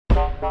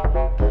This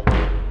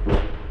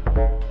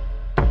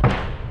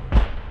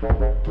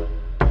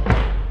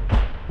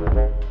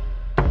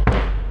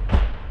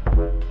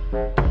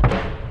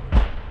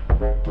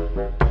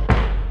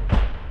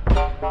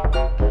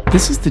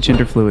is the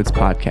Gender Fluids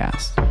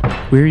Podcast.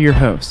 We're your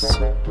hosts.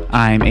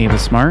 I'm Ava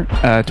Smart,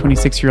 a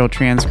 26-year-old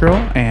trans girl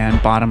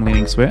and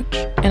bottom-leaning switch.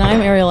 And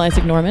I'm Ariel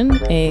Isaac Norman,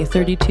 a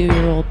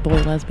 32-year-old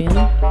boy lesbian,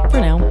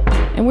 for now.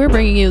 And we're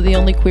bringing you the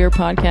only queer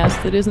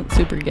podcast that isn't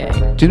super gay.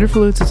 Gender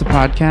Fluids is a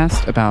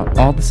podcast about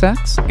all the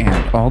sex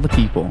and all the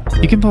people.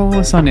 You can follow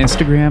us on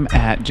Instagram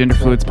at Gender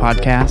Fluids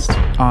Podcast.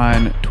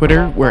 On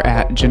Twitter, we're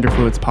at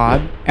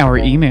GenderFluidsPod. Our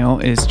email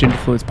is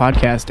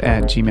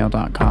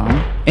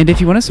genderfluidspodcast@gmail.com. And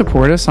if you want to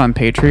support us on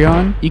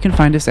Patreon, you can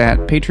find us at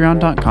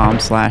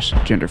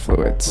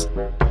patreon.com/genderfluids.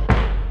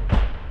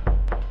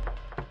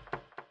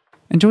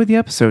 Enjoy the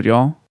episode,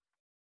 y'all.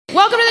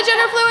 Welcome to the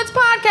Gender Fluids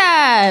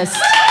Podcast!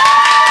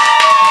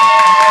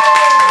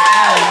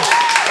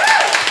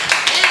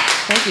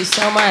 Thank you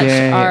so much.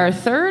 Yay. Our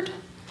third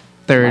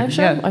live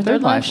show? Yeah, Our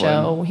third live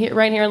one. show,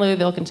 right here in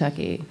Louisville,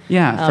 Kentucky.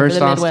 Yeah, first for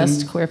the Midwest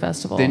Austin, Queer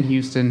Festival. then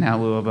Houston,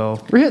 now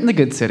Louisville. We're hitting the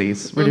good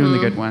cities. We're doing the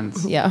good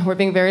ones. Yeah, we're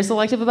being very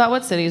selective about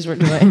what cities we're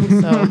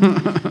doing. So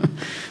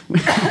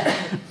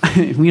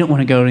We don't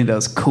want to go to any of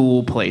those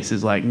cool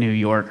places like New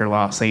York or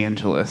Los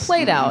Angeles.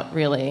 played out,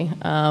 really.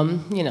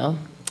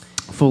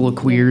 Full of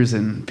queers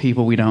and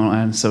people we don't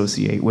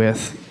associate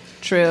with.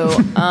 True.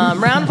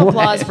 Round of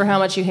applause for how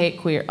much you hate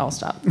queer. I'll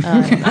stop.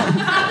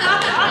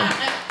 I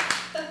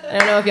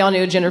don't know if y'all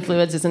knew Gender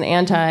Fluids is an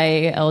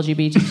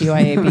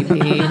anti-LGBTQIA+.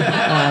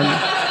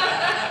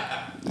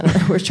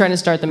 We're trying to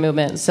start the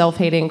movement,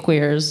 self-hating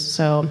queers.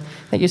 So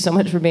thank you so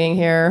much for being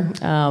here.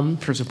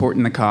 For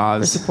supporting the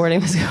cause. For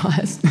supporting this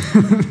cause.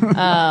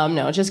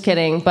 No, just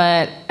kidding.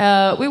 But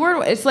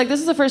it's like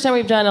this is the first time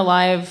we've done a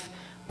live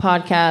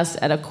podcast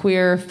at a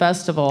queer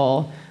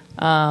festival.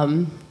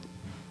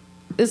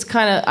 This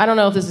kind of, I don't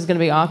know if this is going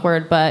to be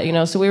awkward, but,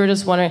 so we were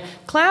just wondering,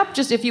 clap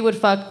just if you would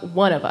fuck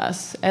one of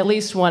us, at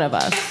least one of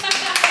us.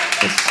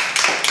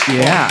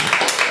 Yeah.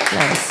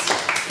 Nice.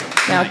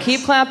 Now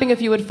keep clapping if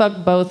you would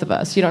fuck both of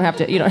us. You don't have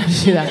to do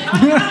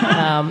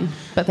that.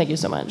 But thank you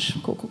so much.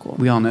 Cool.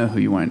 We all know who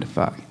you wanted to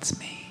fuck. It's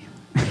me.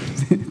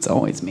 It's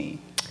always me.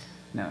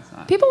 No, it's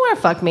not. People want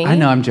to fuck me. I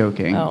know, I'm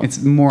joking. Oh.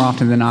 It's more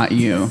often than not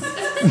you.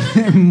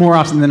 More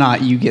often than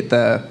not, you get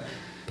the...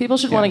 People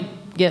should want to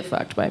get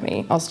fucked by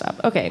me. I'll stop.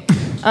 Okay.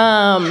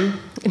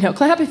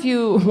 Clap if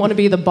you want to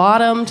be the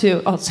bottom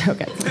to... Oh,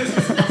 okay.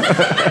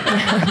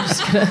 I'm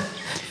just going to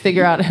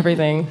figure out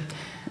everything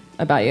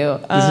about you.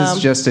 This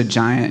is just a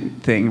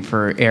giant thing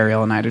for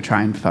Ariel and I to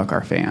try and fuck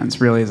our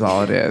fans. Really is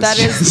all it is. That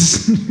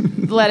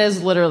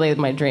is literally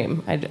my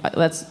dream.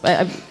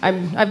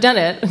 I've done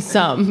it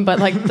some, but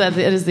it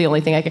is the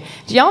only thing I can.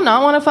 Do y'all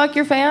not want to fuck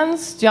your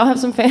fans? Do y'all have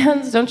some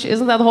fans?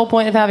 Isn't that the whole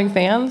point of having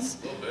fans?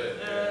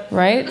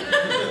 Right?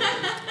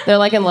 They're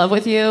like in love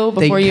with you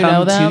before you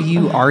know them. They come to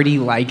you already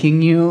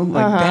liking you.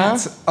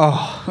 That's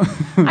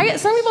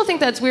some people think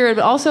that's weird,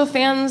 but also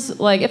fans,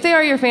 if they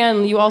are your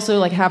fan, you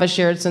also have a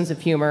shared sense of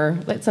humor.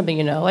 That's something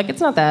you know. It's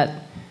not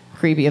that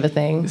creepy of a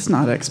thing. It's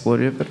not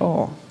exploitative at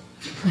all.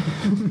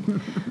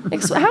 How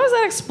is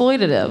that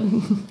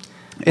exploitative?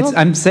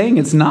 I'm saying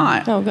it's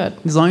not. Oh, good.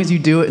 As long as you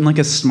do it in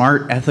a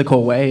smart,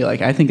 ethical way,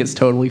 I think it's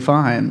totally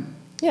fine.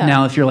 Yeah.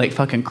 Now, if you're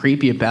fucking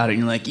creepy about it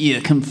and you're like,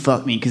 yeah, come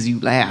fuck me because you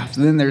laughed,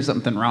 then there's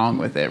something wrong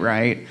with it,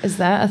 right? Is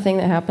that a thing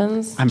that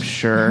happens? I'm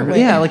sure.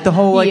 Yeah, the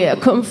whole yeah,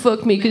 come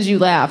fuck me because you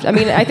laughed. I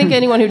mean, I think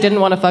anyone who didn't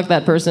want to fuck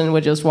that person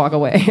would just walk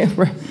away.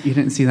 You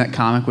didn't see that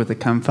comic with the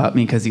come fuck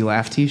me because you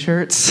laughed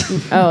t-shirts?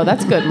 Oh,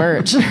 that's good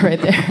merch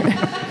right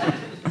there.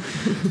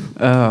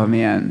 Oh,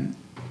 man.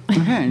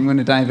 Okay, you want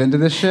to dive into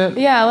this shit?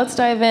 Yeah, let's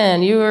dive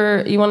in. You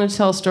wanted to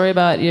tell a story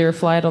about your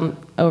flight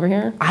over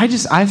here?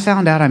 I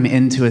found out I'm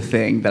into a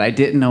thing that I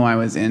didn't know I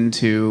was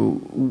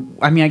into.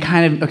 I mean,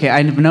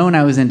 I've known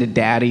I was into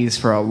daddies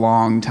for a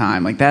long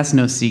time. That's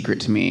no secret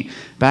to me.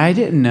 But I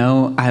didn't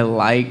know I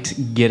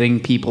liked getting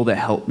people to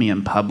help me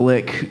in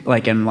public,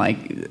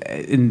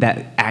 in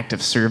that act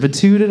of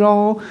servitude at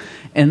all.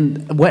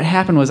 And what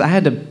happened was I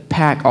had to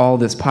pack all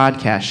this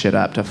podcast shit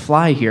up to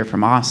fly here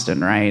from Austin,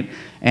 right?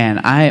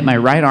 And my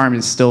right arm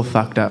is still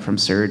fucked up from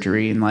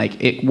surgery, and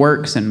it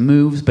works and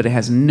moves, but it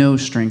has no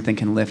strength and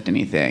can lift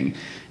anything.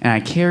 And I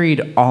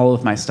carried all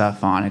of my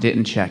stuff on. I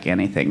didn't check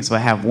anything. So I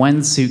have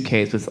one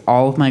suitcase with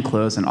all of my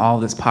clothes and all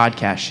of this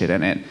podcast shit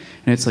in it,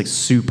 and it's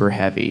super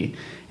heavy.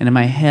 And in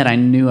my head, I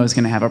knew I was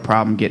going to have a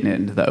problem getting it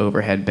into the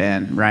overhead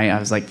bin, right? I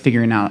was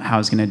figuring out how I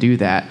was going to do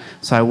that.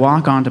 So I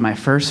walk onto my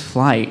first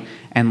flight,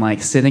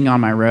 and sitting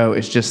on my row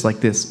is just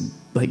this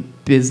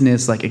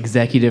business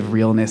executive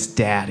realness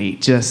daddy,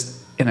 just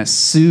in a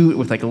suit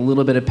with a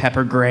little bit of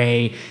pepper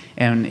gray,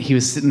 and he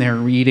was sitting there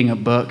reading a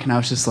book, and I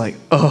was just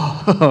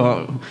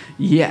oh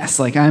yes,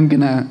 I'm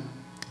gonna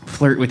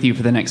flirt with you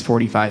for the next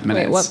 45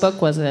 minutes. Wait, what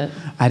book was it?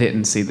 I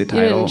didn't see the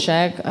title. You didn't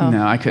check? Oh,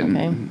 no, I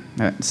couldn't.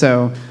 Okay.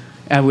 So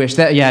I wish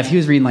that, yeah, if he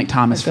was reading like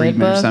Thomas A good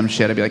Friedman or book? some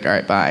shit, I'd be like, all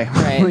right, bye.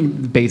 Right.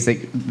 Like,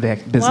 basic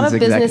business A lot of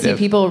businessy executive.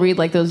 people read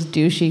like those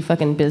douchey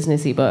fucking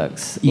businessy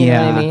books. You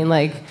know what I mean?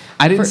 Like,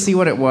 I didn't see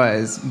what it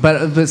was,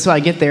 but so I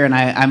get there and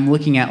I'm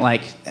looking at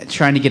like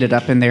trying to get it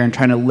up in there and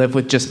trying to lift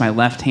with just my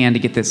left hand to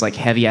get this like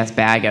heavy ass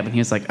bag up, and he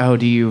was like, "Oh,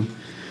 do you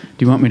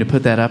want me to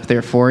put that up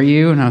there for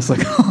you?" And I was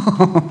like,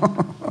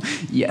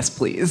 "Yes,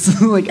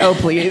 please." Like, "Oh,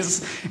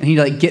 please." And he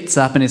like gets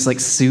up in his like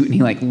suit and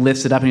he like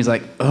lifts it up and he's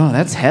like, "Oh,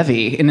 that's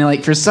heavy." And then,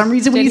 like for some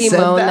reason when did he he said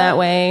moan that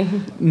way?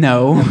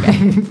 no,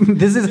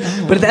 this is,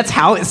 but that's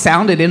how it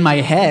sounded in my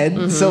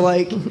head. So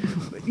like,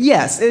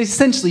 yes,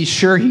 essentially,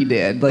 sure he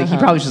did. Like he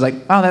probably was just like,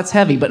 "Oh, that's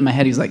heavy," but in my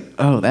head he's like,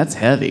 "Oh, that's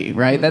heavy,"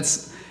 right?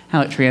 That's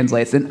how it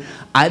translates. And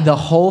the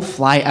whole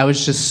flight, I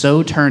was just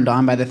so turned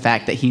on by the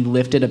fact that he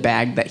lifted a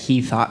bag that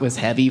he thought was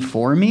heavy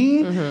for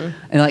me. And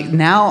like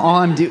now all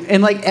I'm doing,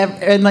 and like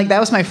that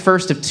was my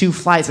first of 2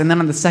 flights. And then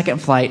on the second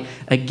flight,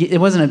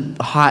 it wasn't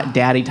a hot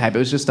daddy type. It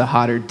was just a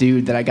hotter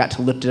dude that I got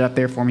to lift it up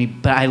there for me.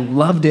 But I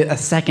loved it a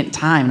second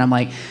time. And I'm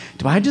like,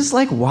 do I just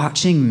like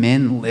watching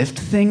men lift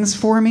things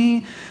for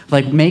me?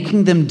 Like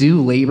making them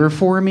do labor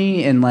for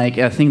me and like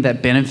a thing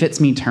that benefits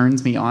me,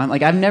 turns me on.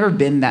 Like I've never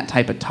been that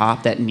type of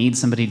top that needs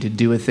somebody to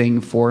do a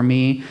thing for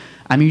me.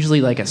 I'm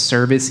usually like a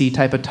servicey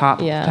type of top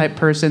type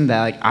person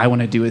that like I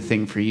want to do a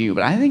thing for you.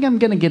 But I think I'm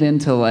gonna get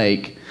into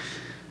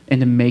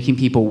making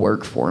people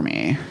work for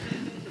me.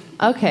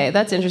 Okay,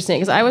 that's interesting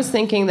because I was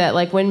thinking that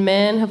like when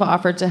men have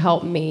offered to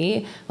help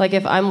me, like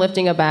if I'm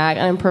lifting a bag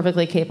and I'm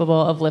perfectly capable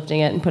of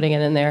lifting it and putting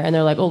it in there, and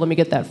they're like, "Oh, let me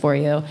get that for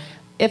you."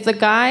 If the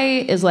guy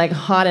is like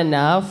hot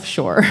enough,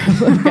 sure,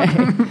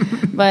 okay.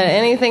 But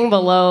anything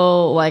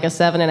below like a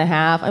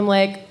 7.5, I'm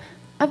like,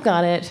 I've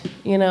got it,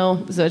 you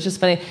know? So it's just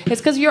funny. It's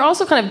because you're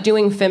also kind of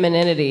doing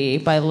femininity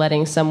by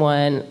letting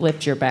someone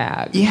lift your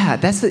bag. Yeah,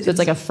 So it's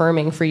like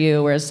affirming for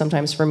you, whereas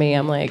sometimes for me,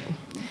 I'm like...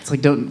 It's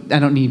like, I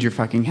don't need your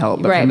fucking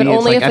help. But right, for me, but it's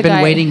only like, if I've the been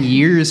guy, waiting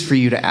years for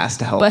you to ask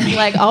to help but me.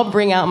 like, I'll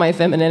bring out my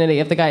femininity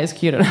if the guy is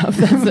cute enough.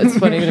 That's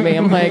funny to me.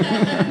 I'm like,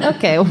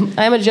 okay,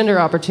 I'm a gender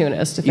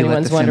opportunist, if You let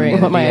anyone's the wondering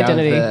what my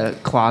femininity identity... out of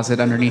the closet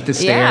underneath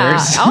the Yeah,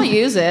 stairs. I'll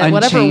use it,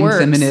 whatever Unchained works.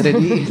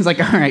 femininity. It's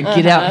like, all right,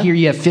 get out here.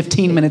 You have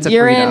 15 minutes of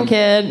You're freedom. in,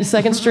 kid.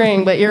 Second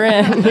string, but you're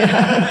in.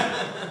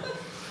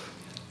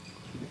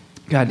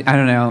 God, I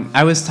don't know.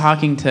 I was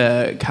talking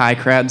to Kai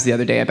Krebs the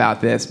other day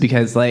about this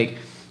because, like,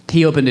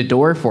 he opened a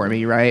door for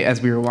me, right,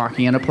 as we were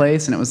walking in a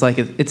place, and it was like,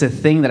 it's a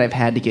thing that I've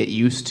had to get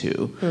used to.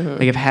 Mm-hmm.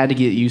 Like, I've had to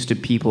get used to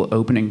people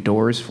opening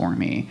doors for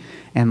me.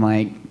 And,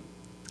 like,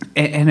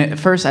 and at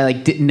first I,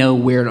 like, didn't know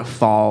where to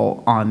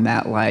fall on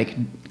that, like,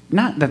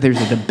 not that there's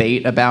a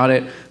debate about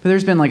it, but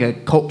there's been, like, a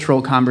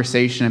cultural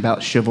conversation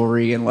about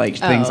chivalry and, like,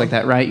 things like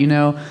that, right, you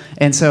know?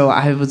 And so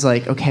I was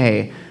like,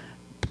 okay,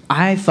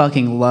 I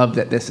fucking love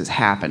that this is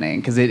happening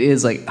because it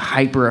is like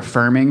hyper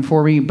affirming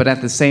for me, but at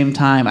the same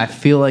time, I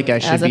feel like I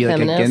should be like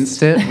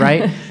against it,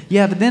 right?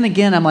 Yeah, but then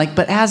again, I'm like,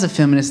 but as a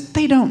feminist,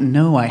 they don't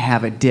know I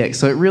have a dick,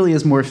 so it really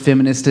is more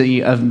feminist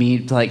of me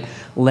to like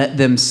let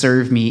them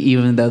serve me,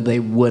 even though they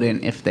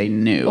wouldn't if they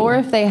knew. Or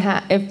if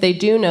they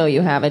do know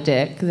you have a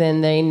dick, then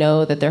they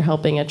know that they're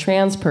helping a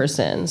trans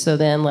person. So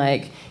then,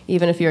 like,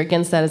 even if you're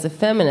against that as a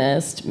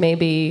feminist,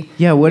 maybe...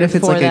 Yeah, what if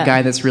it's like that. a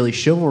guy that's really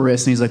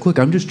chivalrous and he's like, look,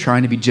 I'm just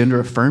trying to be gender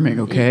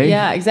affirming, okay?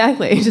 Yeah,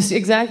 exactly. Just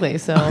exactly.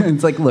 So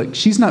it's like, look,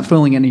 she's not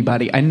fooling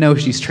anybody. I know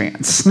she's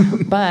trans.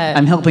 But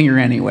I'm helping her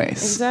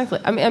anyways. Exactly.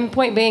 I mean, and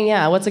point being,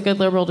 yeah, what's a good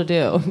liberal to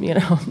do? You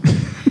know,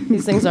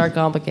 these things are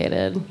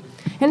complicated.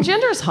 And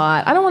gender's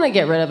hot. I don't want to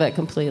get rid of it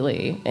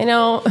completely. You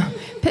know,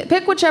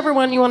 pick whichever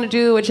one you want to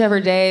do, whichever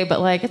day, but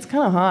like, it's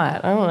kind of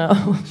hot. I don't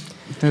know.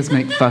 It does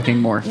make fucking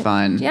more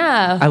fun.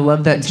 Yeah. I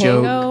love that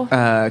Tango.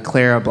 joke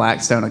Clara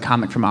Blackstone, a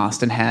comic from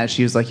Austin, has.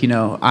 She was like, you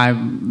know,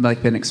 I've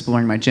like been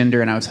exploring my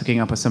gender and I was hooking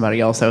up with somebody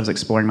else. I was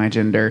exploring my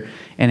gender.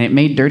 And it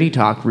made Dirty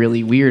Talk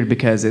really weird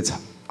because it's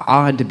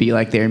odd to be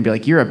like there and be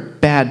like, you're a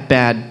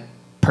bad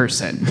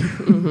person.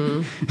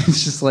 Mm-hmm.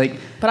 It's just like...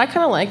 But I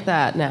kind of like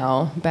that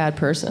now. Bad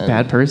person.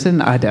 Bad person?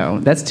 I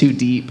don't. That's too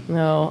deep.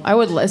 No. I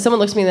would... If someone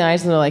looks me in the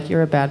eyes and they're like,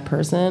 you're a bad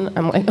person,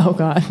 I'm like, oh,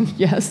 God,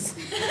 yes.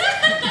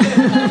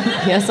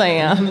 Yes, I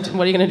am.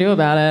 What are you going to do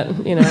about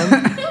it? You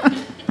know?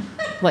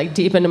 Like,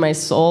 deep into my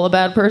soul, a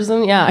bad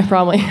person? Yeah, I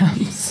probably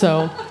am.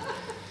 So...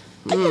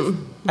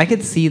 I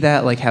could see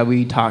that, like how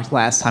we talked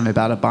last time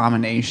about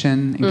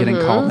abomination and getting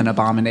called an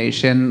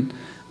abomination.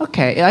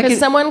 Okay. Because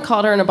someone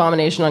called her an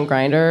abomination on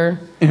Grindr.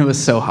 And it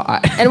was so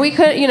hot. And we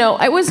could, you know,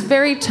 it was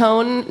very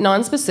tone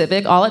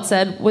non-specific. All it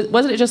said,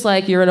 wasn't it just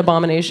like, you're an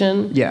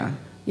abomination? Yeah.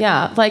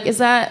 Yeah. Like,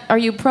 are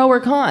you pro or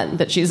con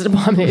that she's an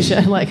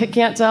abomination? Like, I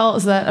can't tell,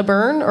 is that a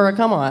burn or a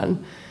come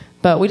on?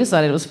 But we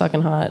decided it was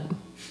fucking hot.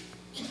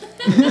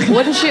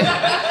 Wouldn't you?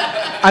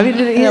 I mean,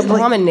 it is an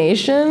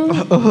abomination?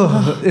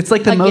 it's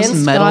like the most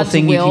Against metal God's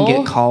thing will? you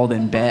can get called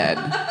in bed.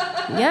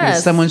 Yes.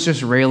 If someone's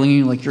just railing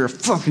you like you're a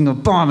fucking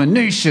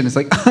abomination. It's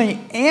like, I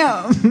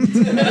am.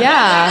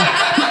 Yeah.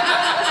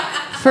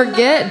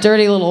 Forget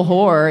dirty little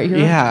whore. You're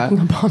a fucking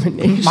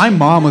abomination. My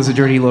mom was a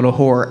dirty little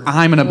whore.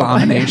 I'm an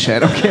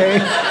abomination, okay?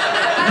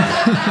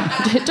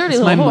 Dirty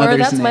my little whore, mother's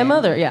that's my name.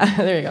 mother. Yeah,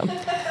 there you go.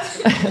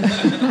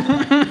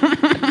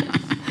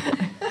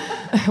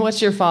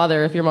 What's your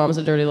father if your mom's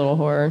a dirty little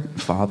whore?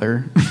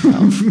 Father.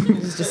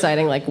 Just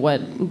deciding like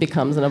what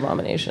becomes an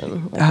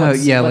abomination. Like,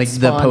 Yeah, what like the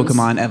spawns.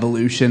 Pokemon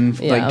evolution,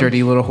 Yeah. like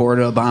dirty little whore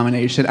to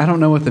abomination. I don't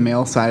know what the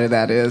male side of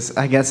that is.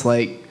 I guess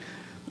like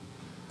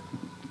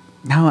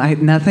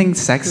nothing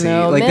sexy.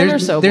 No, like men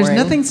there's are so there's boring.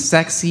 nothing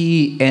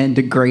sexy and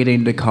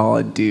degrading to call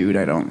a dude.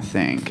 I don't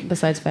think.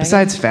 Besides faggot?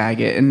 Besides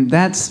faggot, and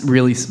that's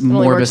really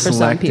more of a works for some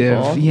selective.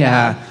 people.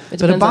 Yeah, It but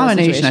depends on the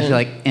abomination, I situation. feel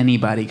like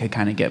anybody could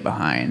kind of get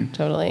behind.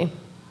 Totally.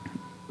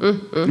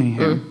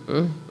 Anyhow.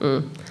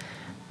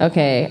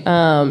 Okay.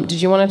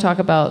 Did you want to talk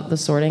about the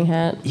Sorting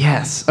Hat?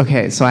 Yes.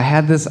 Okay. So I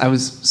had this. I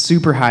was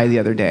super high the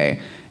other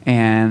day,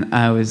 and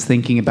I was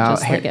thinking about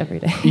Just like every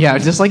day. Yeah,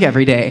 just like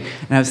every day.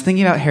 And I was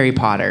thinking about Harry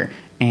Potter,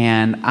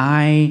 and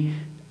I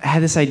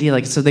had this idea.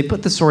 Like, so they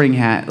put the Sorting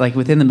Hat like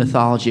within the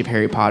mythology of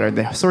Harry Potter.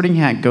 The Sorting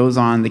Hat goes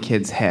on the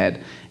kid's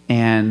head,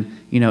 and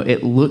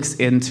it looks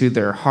into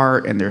their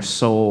heart and their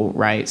soul,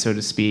 right, so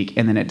to speak,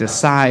 and then it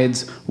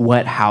decides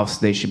what house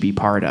they should be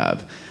part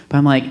of. But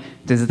I'm like,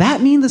 does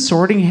that mean the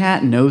Sorting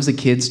Hat knows a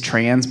kid's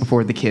trans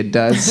before the kid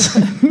does?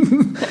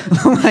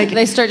 Like,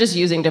 They start just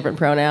using different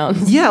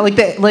pronouns. yeah, like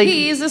that. Like,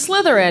 He's a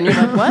Slytherin. You're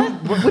like,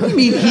 what? what do you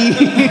mean he?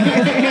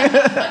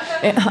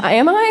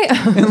 Am I?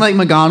 And like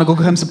McGonagall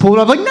comes to pull it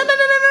off, like, no,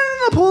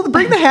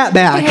 bring the hat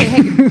back.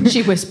 hey.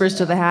 She whispers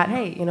to the hat,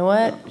 hey, you know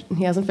what?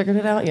 He hasn't figured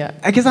it out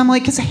yet. Because I'm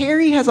like, because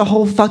Harry has a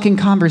whole fucking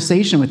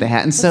conversation with the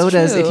hat, and so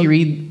That's does if true. you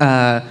read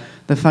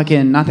the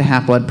fucking, not the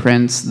Half-Blood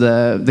Prince,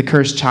 the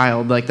Cursed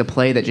Child, like the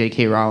play that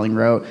J.K. Rowling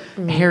wrote.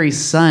 Harry's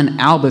son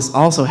Albus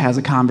also has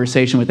a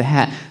conversation with the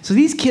hat. So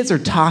these kids are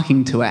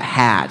talking to a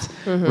hat,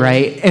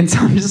 right? And so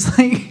I'm just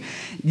like,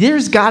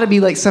 there's got to be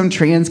like some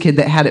trans kid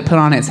that had it put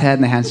on its head,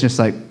 and the hat's just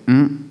like,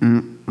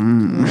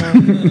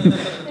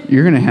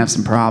 You're gonna have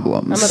some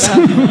problems.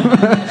 I'm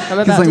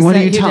about He's like, to what are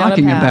set you down a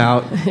talking path."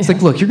 about? It's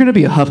like, look, you're gonna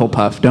be a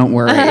Hufflepuff, don't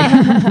worry.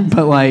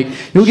 But like,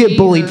 you'll get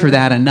bullied for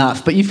that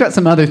enough. But you've got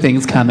some other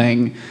things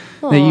coming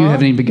that you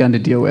haven't even begun to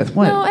deal with.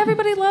 What? No,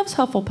 everybody loves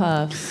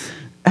Hufflepuffs.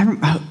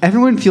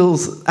 Everyone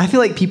feels. I feel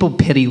like people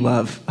pity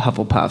love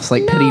Hufflepuffs,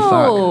 like pity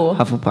No.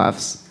 fuck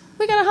Hufflepuffs.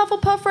 We got a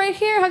Hufflepuff right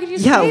here. How could you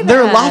say Yeah, that?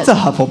 there are lots of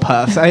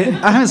Hufflepuffs. I'm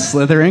a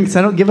Slytherin because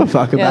I don't give a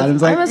fuck about it.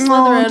 It's like, I'm a oh,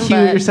 Slytherin, cute,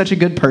 but you're such a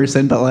good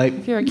person, but like,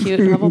 if you're a cute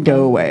Hufflepuff.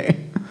 go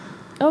away.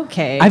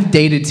 Okay. I've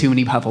dated too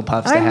many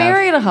Hufflepuffs to I have.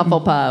 married a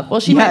Hufflepuff. Well,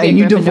 she Yeah, might be a and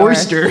you Gryffindor.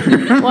 divorced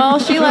her. Well,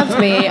 she left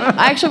me.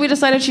 Actually, we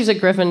decided she's a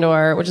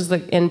Gryffindor, which is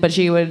but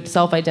she would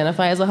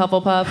self-identify as a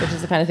Hufflepuff, which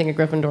is the kind of thing a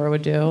Gryffindor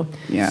would do.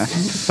 Yeah,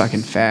 fucking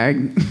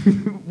fag.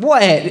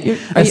 What?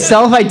 A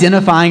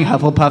self-identifying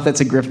Hufflepuff that's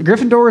a Gryffindor.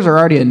 Gryffindors are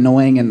already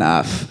annoying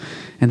enough.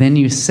 And then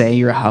you say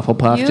you're a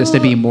Hufflepuff just to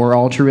be more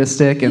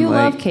altruistic and You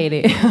like. love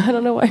Katie. I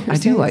don't know why. You're I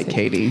do saying like this.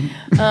 Katie.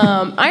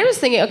 I was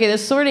thinking, okay,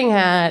 this Sorting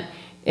Hat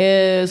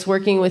is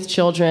working with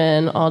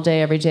children all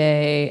day, every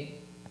day.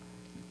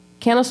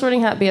 Can a Sorting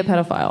Hat be a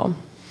pedophile?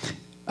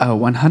 Oh,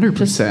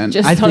 100%.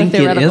 Just I on think a it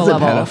theoretical is a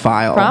level.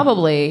 pedophile.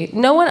 Probably.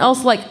 No one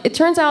else, it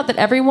turns out that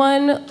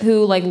everyone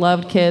who,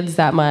 loved kids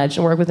that much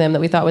and worked with them that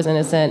we thought was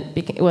innocent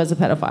was a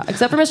pedophile.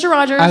 Except for Mr.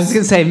 Rogers. I was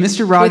going to say,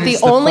 Mr. Rogers. With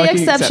the only fucking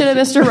exception of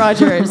Mr.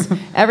 Rogers.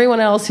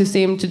 Everyone else who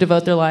seemed to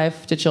devote their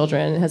life to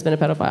children has been a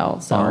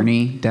pedophile. So.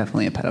 Barney,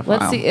 definitely a pedophile.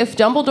 Let's see. If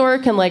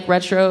Dumbledore can,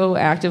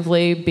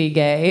 retroactively be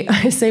gay,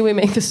 I say we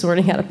make the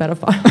Sorting Hat a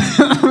pedophile.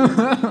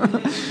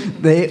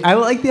 I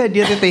like the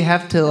idea that they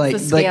have to, The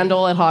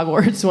scandal at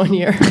Hogwarts one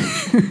year.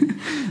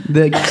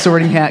 the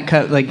Sorting Hat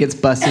gets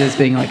busted as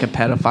being a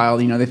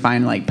pedophile. They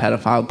find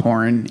pedophile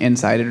porn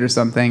inside it or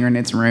something, or in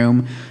its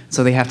room.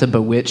 So they have to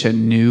bewitch a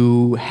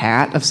new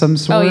hat of some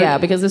sort. Oh yeah,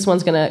 because this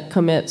one's gonna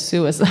commit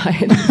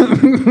suicide.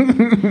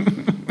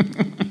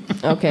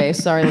 Okay,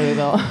 sorry,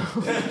 Louisville.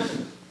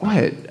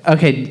 What?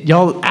 Okay,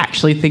 y'all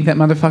actually think that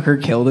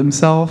motherfucker killed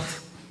himself?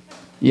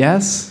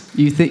 Yes?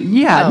 You think?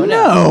 Yeah. Oh,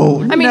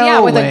 no. I mean, no yeah,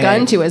 with way. a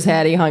gun to his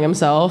head, he hung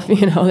himself.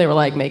 They were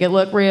like, make it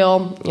look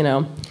real.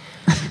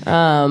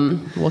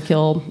 We'll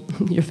kill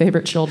your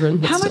favorite children.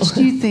 but How still. much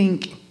do you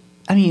think?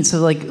 I mean,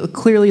 so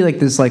clearly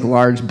this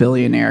large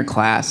billionaire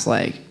class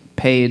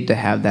paid to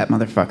have that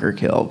motherfucker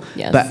killed.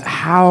 Yes. But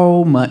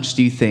how much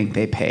do you think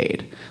they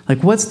paid?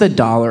 What's the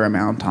dollar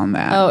amount on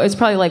that? Oh, it's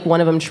probably one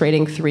of them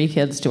trading 3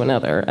 kids to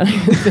another. I don't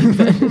even think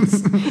that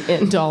it's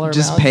in dollar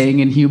Just amounts. paying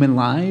in human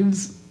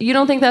lives? You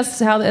don't think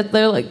that's how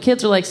they're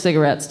kids are like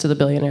cigarettes to the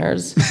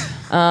billionaires?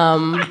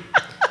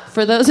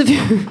 For those of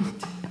you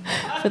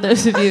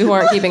who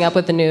aren't keeping up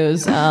with the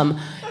news,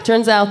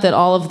 turns out that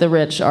all of the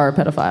rich are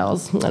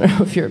pedophiles. I don't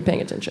know if you're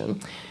paying attention,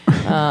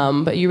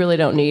 but you really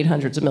don't need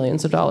hundreds of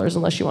millions of dollars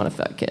unless you want to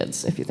fuck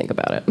kids. If you think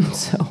about it,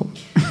 so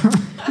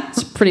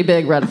it's a pretty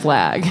big red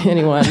flag.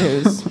 Anyone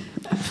who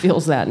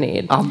feels that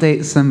need. I'll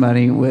date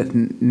somebody with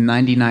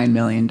 $99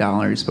 million,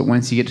 but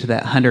once you get to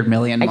that $100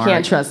 million mark, I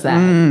can't trust that.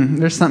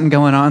 There's something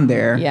going on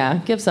there. Yeah,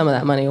 give some of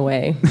that money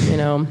away,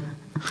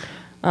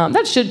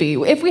 That should be.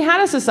 If we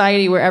had a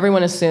society where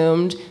everyone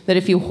assumed that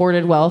if you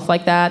hoarded wealth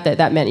like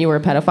that meant you were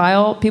a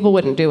pedophile, people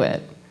wouldn't do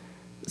it.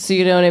 So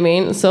you know what I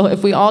mean? So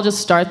if we all just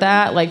start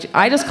that, like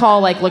I just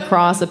call like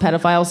lacrosse a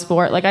pedophile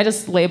sport. Like I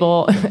just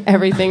label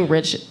everything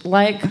rich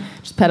like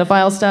just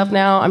pedophile stuff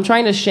now. I'm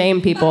trying to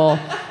shame people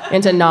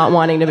into not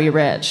wanting to be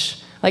rich.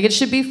 Like it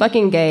should be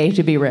fucking gay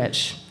to be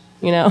rich,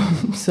 you know?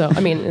 So I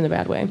mean in a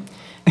bad way.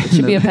 It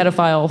should be a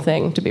pedophile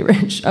thing to be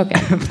rich.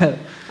 Okay.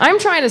 I'm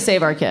trying to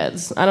save our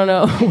kids. I don't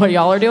know what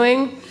y'all are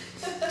doing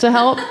to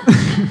help.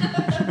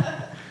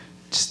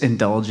 Just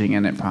indulging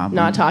in it, probably.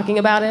 Not talking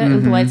about it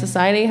in polite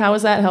society. How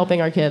is that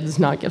helping our kids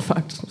not get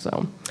fucked?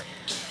 So,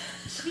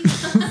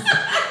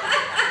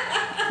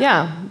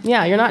 yeah,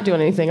 you're not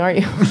doing anything, are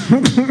you?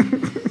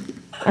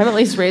 I'm at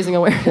least raising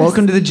awareness.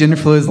 Welcome to the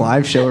Jennifer Lewis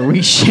live show, where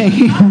we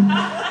shame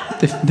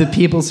the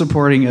people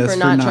supporting us for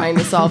not trying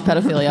to solve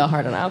pedophilia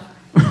hard enough.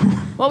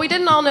 Well, we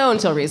didn't all know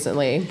until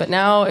recently, but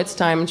now it's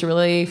time to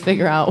really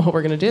figure out what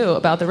we're going to do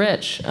about the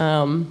rich.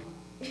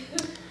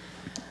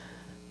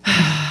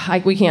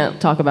 We can't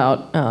talk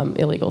about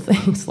illegal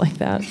things like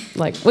that.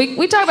 Like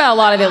we talk about a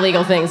lot of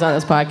illegal things on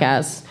this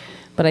podcast,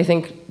 but I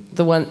think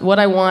what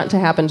I want to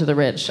happen to the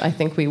rich, I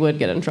think we would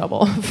get in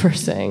trouble for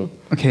saying.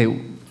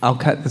 Okay, I'll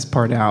cut this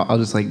part out. I'll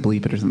just like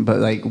bleep it or something. But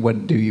like,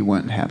 what do you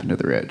want to happen to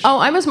the rich? Oh,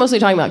 I was mostly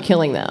talking about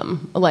killing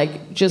them,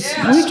 like just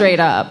straight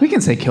up. We can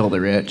say kill the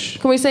rich.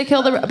 Can we say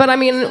kill the? But I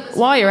mean,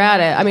 while you're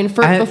at it, I mean,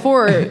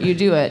 before you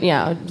do it,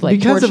 yeah,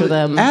 like torture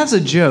them. As a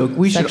joke,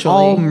 we should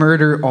all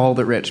murder all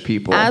the rich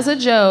people. As a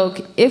joke,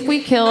 if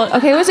we kill,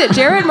 okay, was it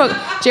Jared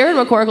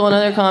McCorkle,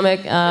 another comic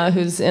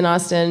who's in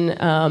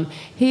Austin?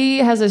 He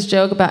has this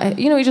joke about,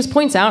 he just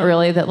points out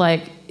really that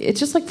like it's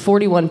just like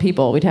 41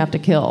 people we'd have to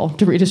kill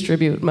to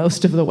redistribute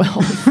most of the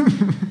wealth.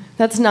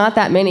 That's not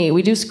that many.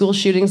 We do school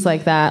shootings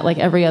like that like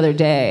every other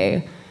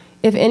day.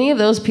 If any of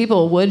those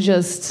people would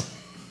just,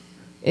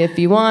 if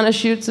you want to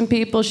shoot some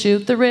people,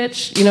 shoot the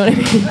rich. You know what I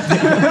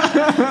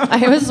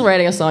mean? I was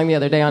writing a song the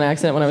other day on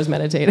accident when I was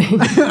meditating.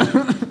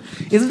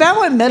 Is that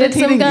what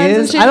meditating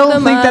is? I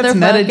don't think that's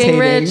meditating.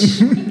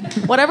 Rich.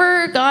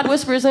 Whatever God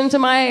whispers into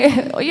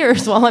my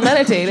ears while I'm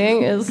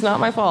meditating is not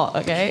my fault,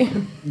 okay?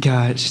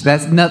 Gosh,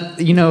 that's not,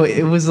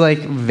 it was like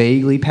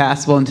vaguely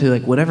passable into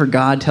like whatever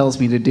God tells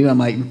me to do. I'm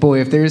like, boy,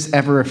 if there's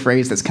ever a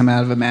phrase that's come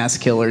out of a mass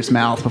killer's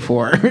mouth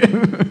before,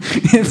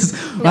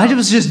 I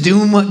was just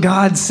doing what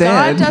God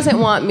said. God doesn't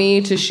want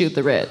me to shoot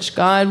the rich.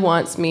 God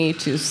wants me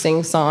to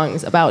sing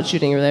songs about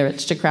shooting the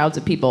rich to crowds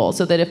of people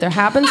so that if there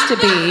happens to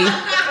be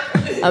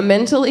a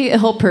mentally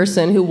ill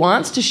person who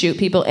wants to shoot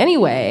people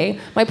anyway,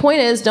 my point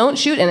is don't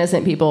shoot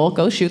innocent people,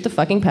 go shoot the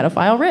fucking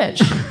pedophile rich.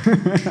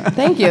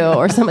 Thank you.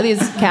 Or some of these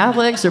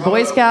Catholics or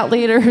Boy Scout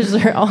leaders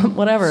or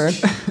whatever.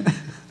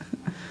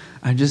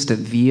 I'm just a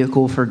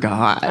vehicle for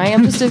God. I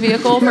am just a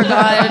vehicle for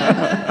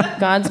God.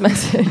 God's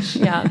message.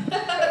 Yeah.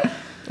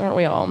 Aren't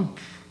we all?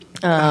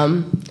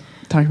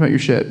 Talk about your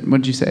shit.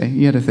 What did you say?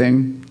 You had a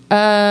thing.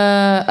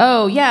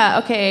 Oh,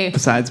 yeah, okay.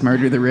 Besides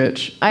murder the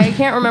rich. I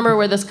can't remember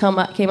where this came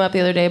up the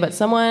other day, but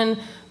someone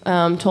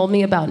told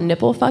me about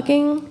nipple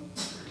fucking.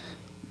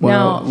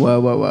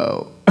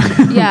 Whoa.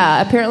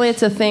 Yeah, apparently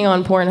it's a thing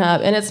on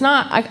Pornhub. And it's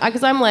not,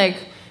 because I'm like,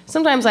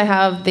 sometimes I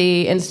have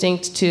the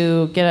instinct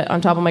to get on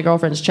top of my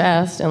girlfriend's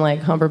chest and like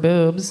hump her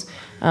boobs.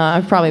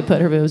 I've probably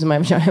put her boobs in my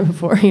vagina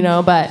before,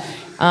 but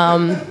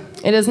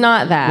it is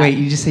not that. Wait,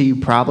 you just say you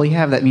probably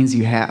have? That means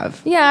you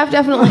have. Yeah, I've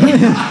definitely.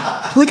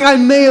 Like, I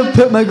may have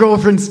put my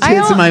girlfriend's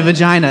tits in my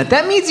vagina.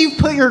 That means you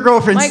put your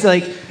girlfriend's,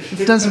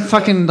 done some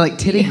fucking,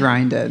 titty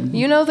grinding.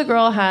 The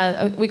girl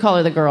has, we call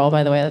her the girl,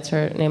 by the way, that's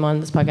her name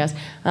on this podcast.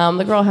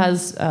 The girl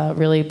has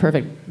really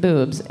perfect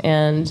boobs.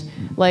 And,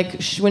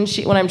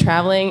 when I'm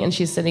traveling and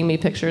she's sending me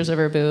pictures of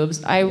her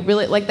boobs, I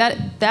really,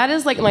 that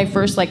is, my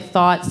first,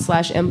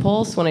 thought /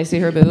 impulse when I see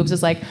her boobs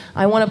is, I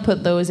want to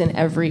put those in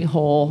every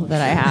hole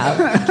that I have.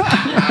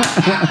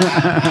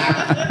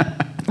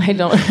 I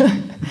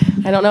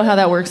don't know how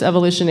that works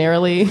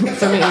evolutionarily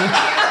for me,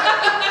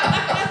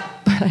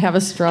 but I have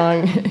a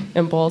strong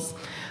impulse.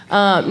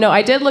 No,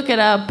 I did look it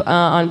up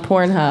on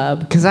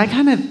Pornhub. Because I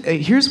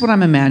here's what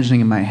I'm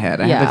imagining in my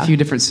head. I have a few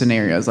different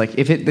scenarios. Like,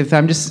 if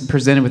I'm just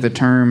presented with the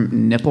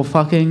term nipple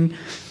fucking,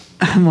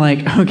 I'm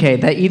like, okay,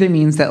 that either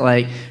means that,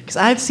 because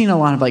I've seen a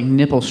lot of,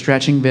 nipple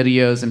stretching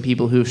videos and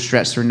people who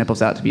stretch their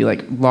nipples out to be,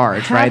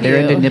 large, right?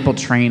 They're into nipple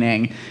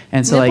training.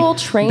 And so, nipple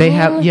training? They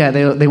have,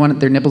 they want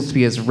their nipples to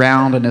be as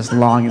round and as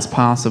long as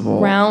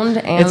possible. Round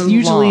and It's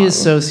usually long.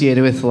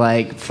 Associated with,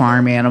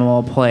 farm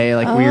animal play,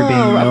 where you're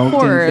being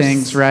milked and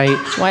things, right?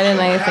 Why didn't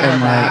I think of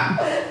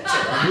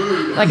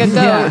that? Like a goat.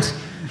 Yeah.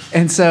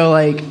 And so,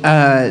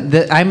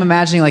 I'm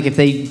imagining, if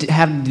they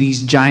have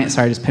these giant...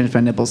 Sorry, I just pinched my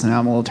nipples and now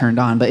I'm a little turned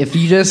on. But if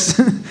you just...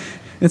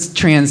 It's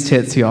trans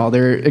tits, y'all.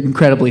 They're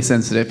incredibly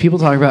sensitive. People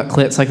talk about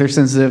clits like they're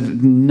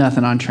sensitive.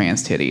 Nothing on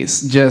trans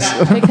titties. Just...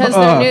 Because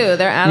they're new.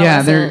 They're adolescent.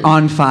 Yeah, they're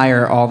on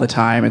fire all the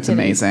time. It's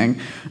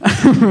amazing.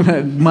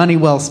 Money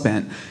well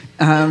spent.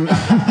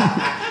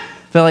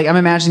 So, I'm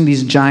imagining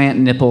these giant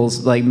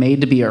nipples, made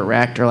to be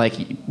erect or,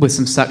 with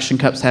some suction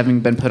cups having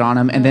been put on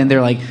them. And then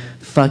they're,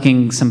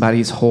 fucking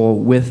somebody's hole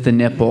with the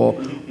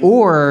nipple.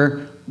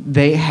 Or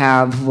they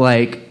have,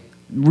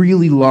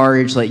 really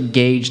large, like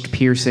gauged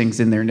piercings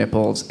in their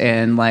nipples,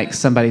 and like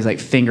somebody's like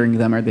fingering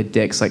them, or the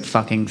dick's like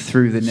fucking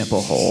through the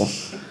nipple hole.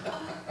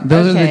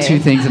 Those are the two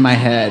things in my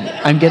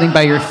head. I'm getting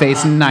by your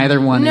face,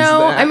 neither one is that.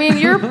 No, I mean,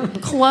 you're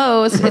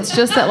close. It's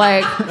just that,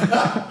 like,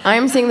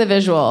 I'm seeing the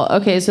visual.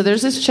 Okay, so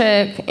there's this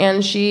chick,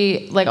 and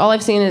she, like, all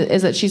I've seen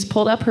is that she's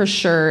pulled up her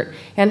shirt,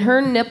 and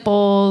her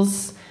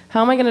nipples...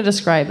 How am I going to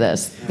describe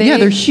this?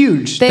 They're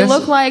huge. They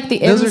look like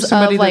the ends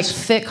of, like,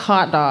 thick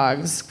hot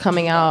dogs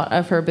coming out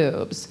of her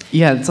boobs.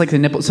 Yeah, it's like the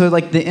nipple. So,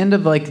 like, the end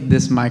of, like,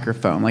 this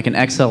microphone, like an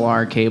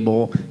XLR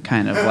cable,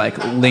 kind of, like,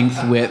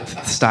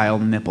 length-width style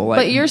nipple. Like,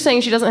 but you're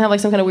saying she doesn't have,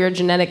 like, some kind of weird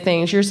genetic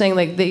thing. You're saying,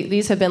 like,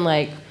 these have been,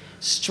 like,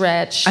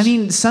 stretched. I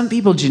mean, some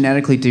people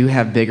genetically do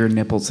have bigger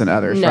nipples than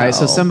others, No. right?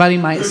 So somebody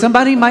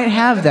might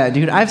have that,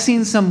 dude. I've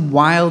seen some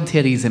wild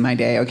titties in my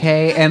day,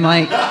 okay? And,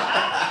 like...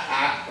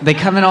 They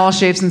come in all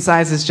shapes and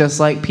sizes just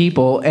like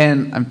people,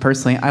 and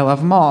I love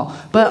them all.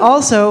 But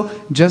also,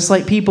 just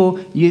like people,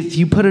 if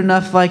you put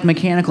enough like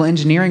mechanical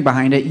engineering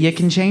behind it, you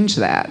can change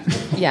that.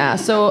 Yeah,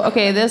 so,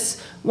 okay,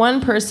 this one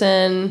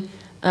person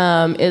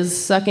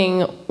is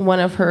sucking one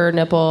of her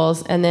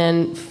nipples and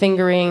then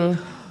fingering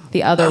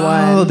the other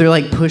one. Oh, they're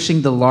like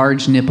pushing the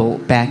large nipple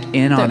back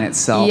in on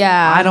itself.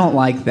 Yeah. I don't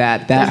like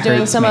that. That They're doing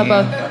hurts some me. of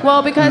both.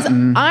 Well, because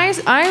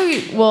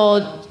I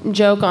will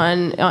joke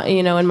on,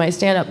 in my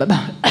stand-up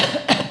about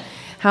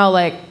how,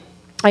 like,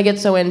 I get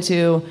so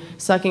into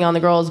sucking on the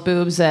girl's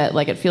boobs that,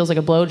 like, it feels like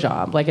a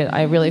blowjob. Like,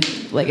 I really,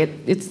 like,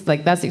 it's,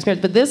 like, that's the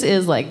experience. But this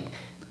is, like,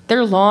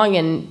 they're long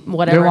and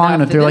whatever. They're long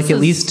enough. They're, like, This at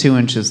is least 2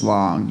 inches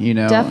long,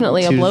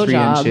 definitely 2 a to 3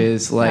 blowjob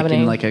inches, like,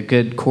 happening. in, like, a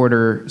good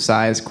quarter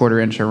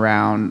inch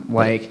around,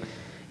 like...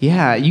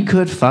 Yeah, you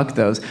could fuck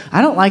those. I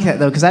don't like that,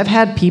 though, because I've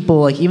had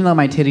people, like, even though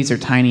my titties are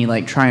tiny,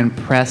 like, try and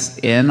press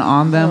in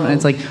on them. And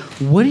it's like,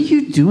 what are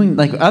you doing?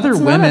 Like, other It's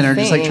not women a are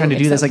just, like, thing, trying to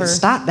do this. except Like, for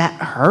stop, that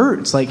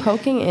hurts. Like,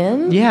 poking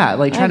in? yeah,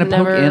 like, trying I've to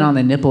poke never- in on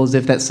the nipple as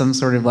if that's some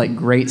sort of, like,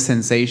 great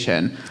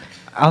sensation.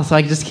 Also,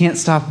 I just can't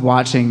stop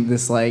watching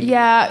this, like...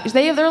 Yeah,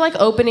 they're like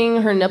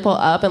opening her nipple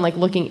up and like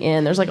looking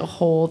in. There's like a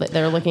hole that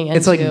they're looking into.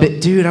 It's like,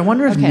 dude, I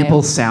wonder if Okay.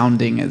 nipple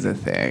sounding is a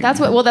thing.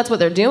 that's what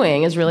they're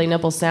doing is really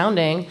nipple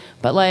sounding.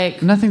 But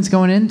like, Nothing's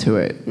going into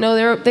it.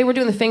 no, they were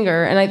doing the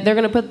finger, and they're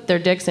gonna put their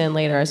dicks in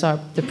later. I saw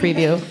the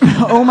preview.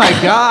 Oh my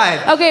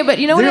god. Okay, but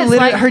you know what They're it's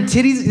literally, like? her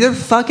titties, they're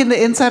fucking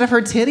the inside of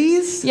her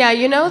titties? Yeah,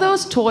 you know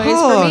those toys?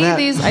 Oh, For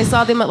me, that- I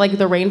saw them at like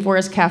the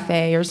Rainforest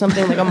Cafe or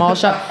something, like a mall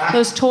shop.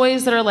 Those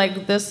toys that are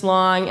like this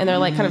long and they're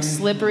like kind of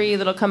slippery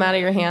that'll come out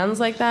of your hands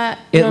like that.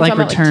 You It know what like I'm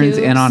talking about? returns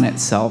in tubes? on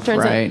itself, Turns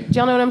right? Do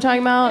y'all know what I'm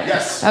talking about?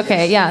 Yes.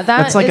 Okay, yeah.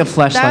 That's like a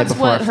fleshlight that's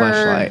before a what her-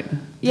 fleshlight.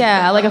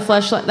 Yeah, like a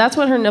fleshlight. That's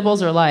what her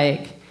nipples are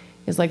like.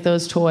 Is like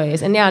those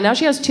toys. And yeah, now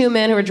she has 2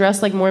 men who are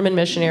dressed like Mormon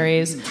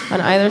missionaries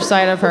on either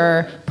side of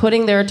her,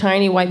 putting their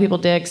tiny white people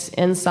dicks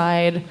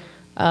inside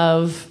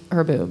of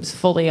her boobs,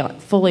 fully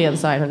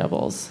inside her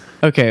nipples.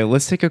 Okay,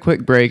 let's take a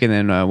quick break and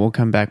then we'll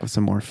come back with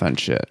some more fun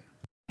shit.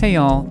 Hey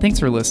y'all, thanks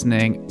for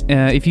listening.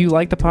 If you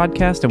like the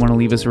podcast and want to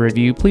leave us a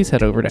review, please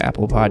head over to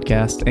Apple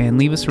Podcast and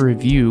leave us a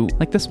review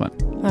like this one.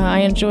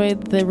 I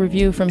enjoyed the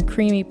review from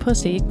Creamy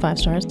Pussy, 5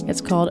 stars.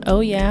 It's called Oh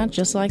Yeah,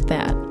 Just Like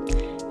That.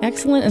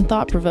 Excellent and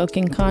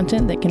thought-provoking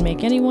content that can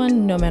make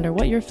anyone, no matter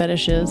what your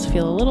fetish is,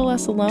 feel a little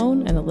less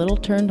alone and a little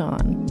turned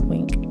on.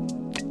 Wink.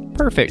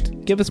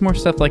 Perfect. Give us more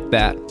stuff like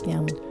that.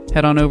 Yeah.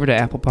 Head on over to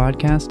Apple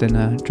Podcast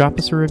and drop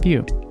us a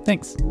review.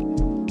 Thanks.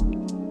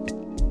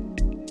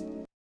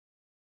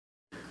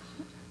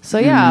 So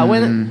yeah,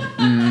 when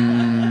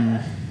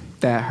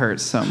That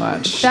hurts so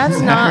much. that's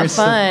That not hurts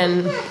so-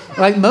 fun.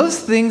 Like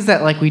most things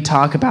that like we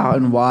talk about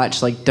and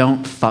watch, like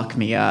don't fuck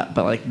me up,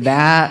 but like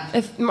that,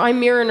 If my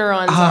mirror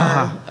neurons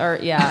are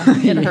yeah,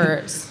 it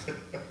hurts.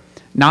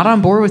 not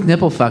on board with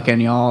nipple fucking,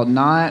 y'all.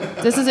 Not.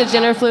 This is a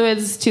gender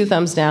fluids 2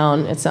 thumbs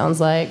down. It sounds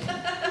like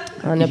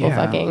nipple Yeah.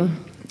 fucking.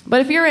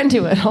 But if you're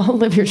into it, I'll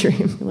live your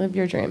dream. Live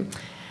your dream.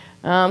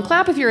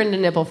 Clap if you're into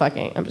nipple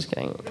fucking. I'm just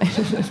kidding.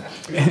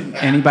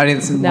 Anybody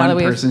that's Now that one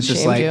we've person's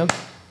just shamed like,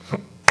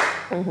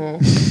 you.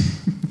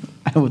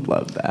 I would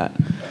love that.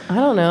 I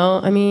don't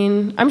know. I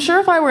mean, I'm sure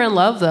if I were in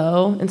love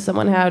though, and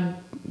someone had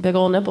big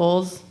old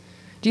nipples,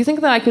 do you think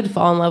that I could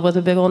fall in love with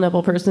a big old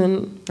nipple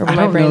person, or would I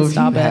my don't brain know if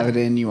stop you it? have it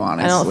in you,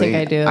 honestly. I don't think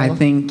I do. I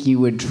think you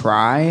would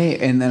try,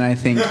 and then I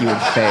think you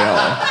would fail.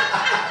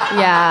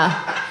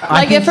 Yeah. I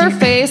Like if think her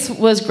face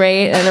was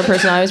great and her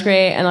personality was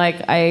great, and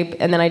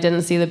then I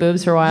didn't see the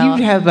boobs for a while.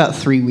 You'd have about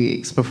 3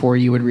 weeks before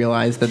you would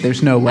realize that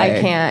there's no way.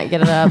 I can't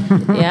get it up.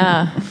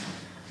 Yeah.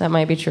 That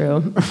might be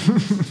true.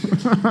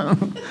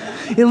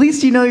 At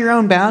least you know your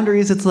own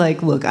boundaries. It's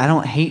like, look, I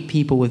don't hate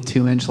people with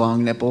 2-inch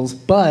long nipples,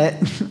 but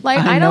Like,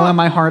 I I know don't- in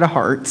my heart of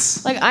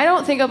hearts. Like, I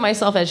don't think of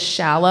myself as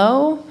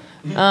shallow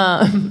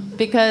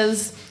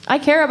because I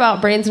care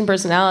about brains and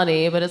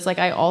personality, but it's like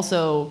I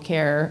also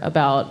care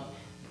about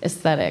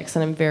aesthetics,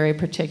 and I'm very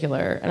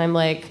particular. And I'm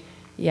like,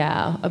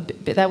 yeah,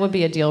 that would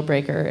be a deal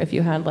breaker if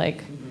you had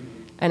like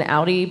an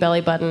outie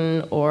belly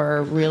button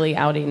or really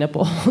outie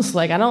nipples.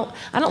 Like I don't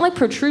like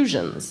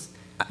protrusions.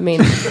 I mean,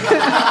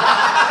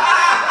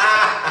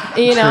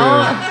 you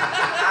know,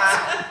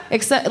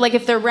 Except like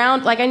if they're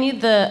round, like I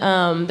need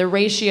the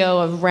ratio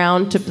of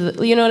round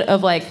to, you know,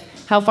 of like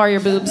how far your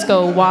boobs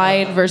go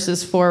wide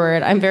versus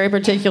forward. I'm very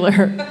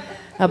particular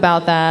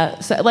about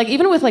that. So like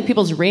even with like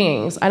people's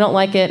rings, I don't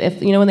like it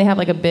if, you know, when they have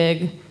like a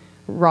big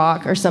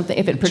rock or something,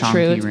 if it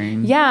protrudes.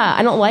 Ring. Yeah,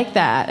 I don't like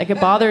that. Like it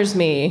bothers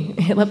me.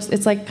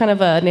 It's like kind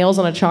of a nails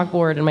on a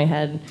chalkboard in my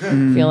head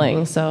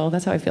feeling. So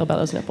that's how I feel about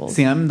those nipples.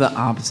 See, I'm the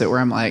opposite, where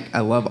I'm like, I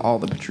love all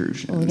the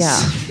protrusions. Yeah.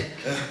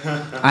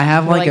 I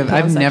have like, like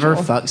I've never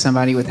pansexual. fucked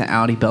somebody with an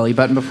outie belly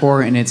button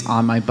before, and it's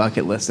on my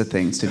bucket list of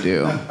things to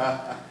do.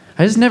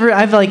 I just never.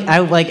 I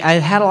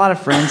had a lot of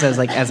friends as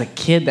a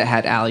kid that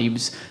had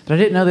outies, but I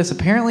didn't know this.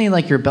 Apparently,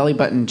 like your belly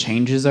button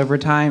changes over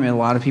time, and a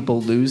lot of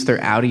people lose their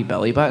outie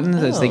belly buttons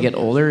as they get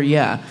older.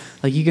 Yeah,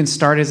 like you can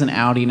start as an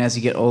outie, and as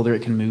you get older,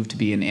 it can move to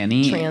be an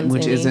innie, Trans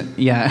which innie. isn't.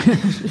 Yeah,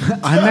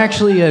 I'm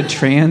actually a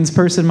trans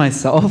person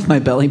myself. My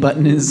belly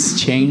button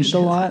has changed a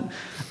lot.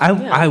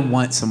 I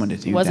want someone to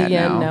do Was that a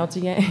yin, now. now it's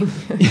a yang.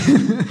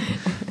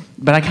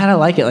 But I kind of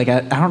like it. Like I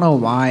don't know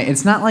why.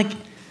 It's not like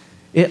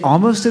it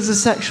almost is a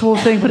sexual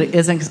thing, but it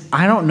isn't. 'Cause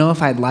I don't know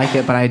if I'd like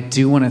it, but I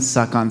do want to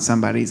suck on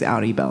somebody's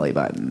outie belly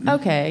button.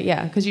 Okay,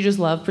 yeah, because you just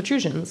love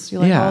protrusions. You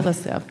like all this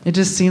stuff. It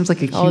just seems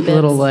like a All the cute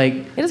little bits. like.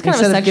 It is kind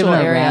of a instead sexual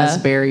giving area. a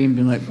raspberry and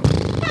being like,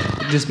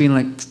 just being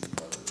like.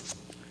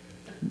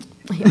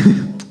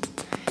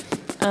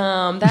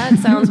 That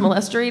sounds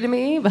molestery to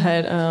me,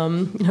 but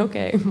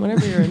okay,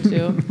 whatever you're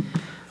into.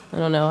 I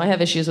don't know. I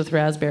have issues with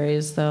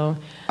raspberries, though.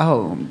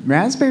 Oh,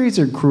 raspberries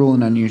are cruel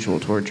and unusual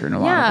torture in a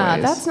lot of Yeah,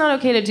 ways. that's not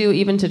okay to do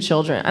even to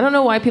children. I don't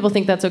know why people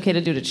think that's okay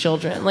to do to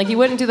children. Like, you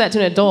wouldn't do that to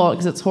an adult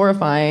because it's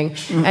horrifying.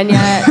 And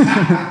yet,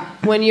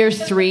 when you're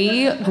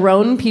 3,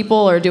 grown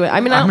people are doing.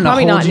 I mean, I'm gonna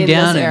probably hold not you in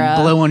down this and era.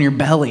 blow on your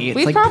belly. It's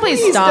We've like, probably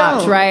please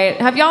stopped, don't.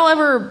 right? Have y'all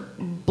ever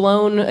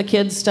blown a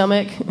kid's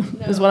stomach?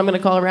 Is what I'm going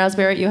to call a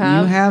raspberry. You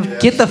have? You have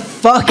get the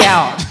fuck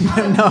out.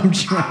 No, I'm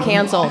joking.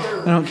 Canceled.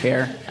 I don't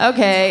care.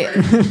 Okay,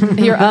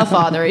 you're a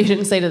father. You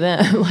didn't say to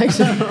them. Like,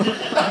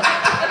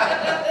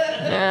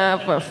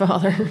 yeah, poor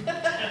father.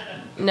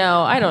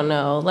 No, I don't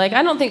know. Like,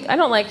 I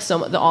don't like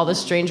all the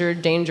stranger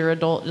danger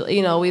adult.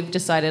 You know, we've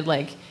decided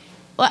like,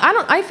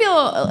 I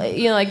feel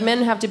you know like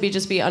men have to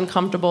be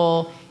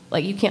uncomfortable.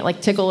 Like you can't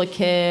like tickle a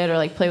kid or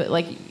like play with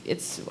like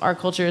it's our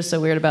culture is so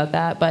weird about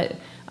that. But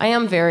I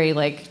am very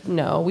like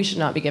no, we should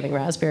not be giving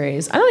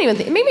raspberries. I don't even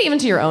think maybe even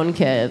to your own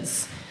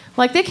kids.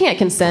 Like, they can't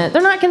consent.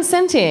 They're not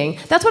consenting.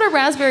 That's what a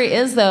raspberry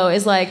is, though,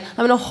 is like, I'm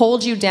going to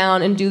hold you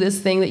down and do this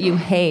thing that you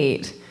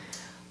hate.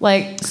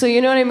 Like, so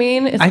you know what I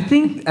mean? I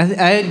think,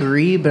 I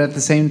agree, but at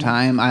the same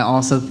time, I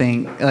also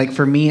think, like,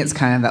 for me, it's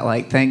kind of that,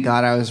 like, thank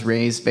God I was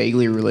raised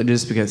vaguely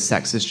religious because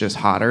sex is just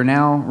hotter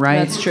now, right?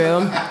 That's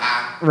true.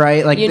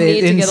 Right, like You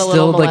they need to get a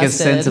little instilled like a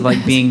molested. sense of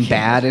like being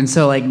bad, and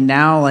so like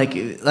now like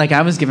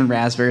I was given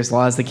raspberries a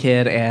lot as a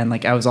kid, and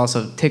like I was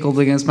also tickled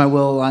against my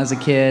will a lot as a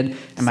kid,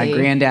 and my See?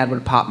 granddad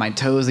would pop my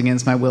toes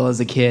against my will as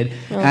a kid,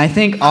 and I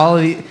think all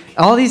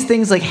these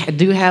things like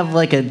do have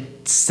like a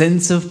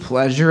sense of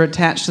pleasure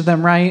attached to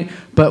them, right?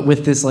 But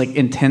with this like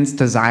intense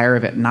desire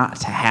of it not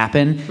to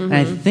happen, and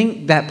I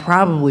think that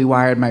probably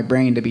wired my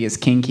brain to be as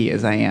kinky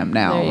as I am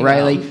There now, you right?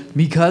 go. Like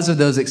because of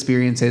those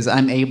experiences,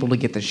 I'm able to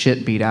get the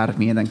shit beat out of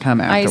me and then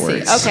come I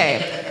afterwards. see.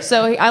 Okay.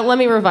 So let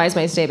me revise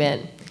my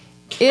statement.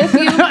 If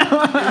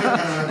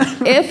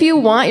you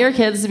want your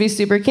kids to be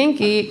super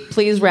kinky,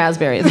 please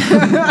raspberry them.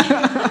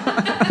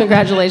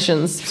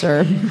 Congratulations,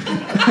 sir.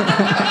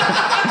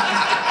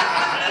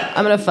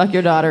 I'm going to fuck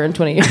your daughter in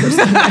 20 years.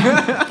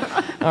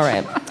 All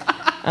right.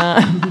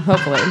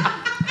 Hopefully.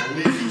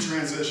 Only if he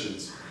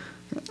transitions.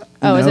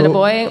 Oh, is it a No.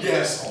 boy?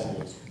 Yes,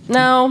 almost.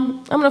 No,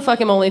 I'm going to fuck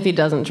him only if he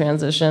doesn't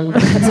transition,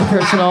 but that's a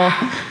personal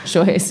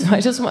choice. I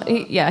just want,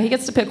 he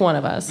gets to pick one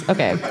of us.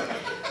 Okay. Do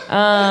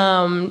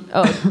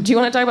you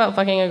want to talk about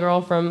fucking the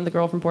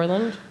girl from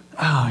Portland?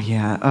 Oh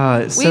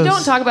yeah. We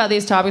don't talk about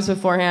these topics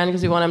beforehand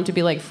because we want them to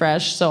be like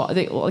fresh. So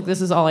like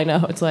this is all I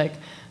know. It's like,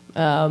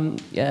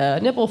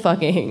 nipple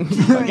fucking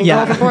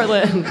Yeah. girl from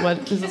Portland.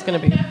 What is this gonna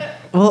be?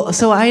 Well,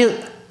 so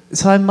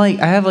I'm like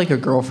I have like a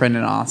girlfriend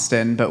in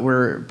Austin, but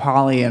we're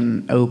poly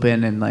and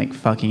open and like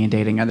fucking and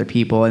dating other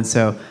people, and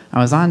so I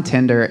was on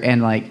Tinder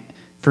and like.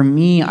 For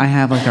me, I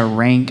have like a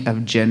rank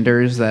of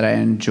genders that I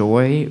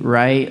enjoy,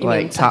 right? You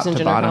like mean top sex and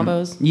to gender bottom.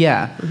 combos?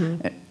 Yeah.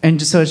 And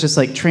just, so it's just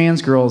like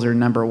trans girls are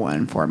number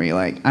one for me.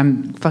 Like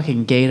I'm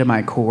fucking gay to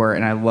my core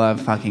and I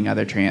love fucking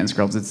other trans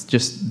girls. It's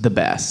just the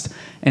best.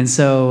 And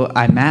so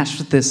I matched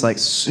with this like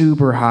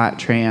super hot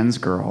trans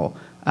girl.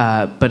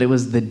 But it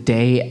was the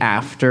day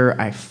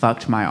after I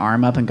fucked my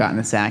arm up and got in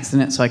this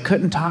accident, so I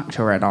couldn't talk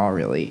to her at all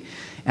really.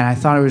 And I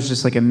thought it was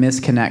just like a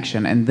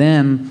misconnection. And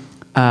then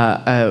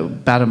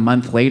about a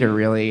month later,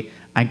 really,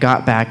 I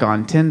got back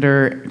on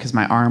Tinder because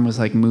my arm was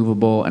like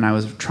movable, and I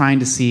was trying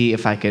to see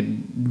if I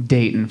could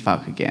date and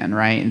fuck again,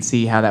 right, and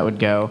see how that would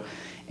go.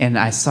 And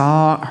I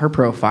saw her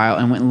profile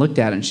and went and looked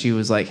at it, and she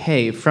was like,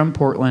 "Hey, from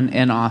Portland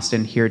in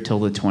Austin, here till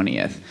the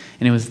 20th,"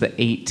 and it was the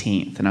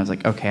 18th, and I was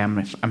like, "Okay,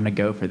 I'm gonna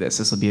go for this.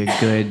 This will be a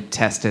good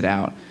test it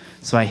out."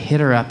 So I hit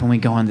her up and we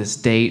go on this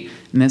date,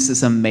 and this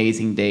is an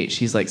amazing date.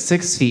 She's like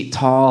 6 feet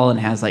tall and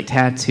has like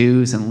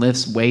tattoos and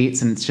lifts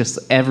weights, and it's just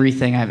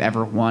everything I've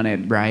ever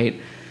wanted, right?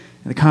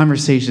 And the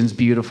conversation's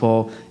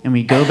beautiful, and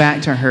we go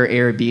back to her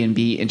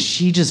Airbnb, and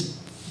she just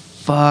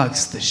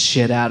fucks the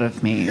shit out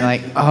of me.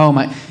 Like, oh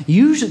my,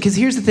 usually, because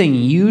here's the thing,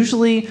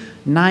 usually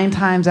 9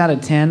 times out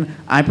of 10,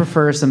 I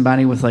prefer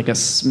somebody with like a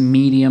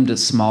medium to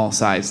small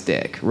size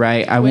dick,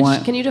 right?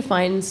 Can you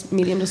define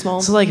medium to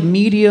small? So like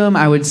medium,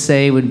 I would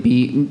say would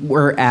be,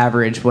 or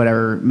average,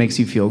 whatever makes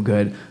you feel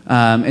good,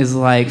 is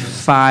like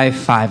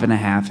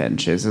 5.5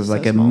 inches is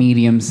like a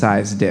medium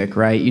sized dick,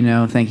 right? You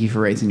know, thank you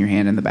for raising your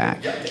hand in the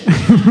back.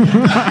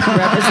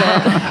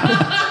 Represent.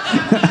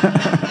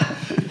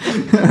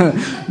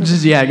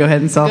 Just, yeah, go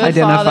ahead and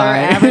self-identify.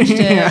 Average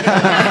dick.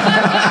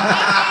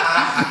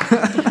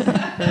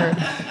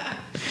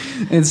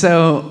 And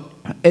so,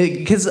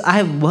 because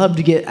I like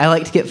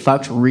to get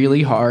fucked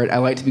really hard. I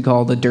like to be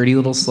called a dirty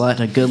little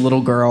slut, a good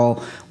little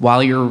girl,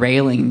 while you're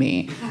railing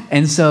me.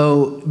 And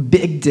so,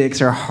 big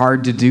dicks are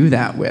hard to do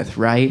that with,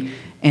 right?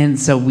 And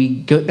so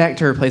we go back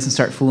to her place and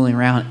start fooling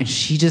around, and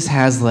she just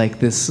has like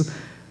this,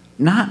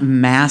 not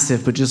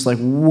massive, but just like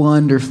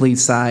wonderfully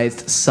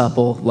sized,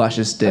 supple,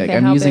 luscious dick. Okay,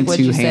 I'm how using big would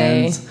 2 you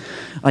hands. say?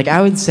 Like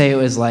I would say it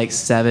was like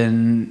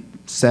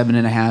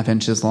 7.5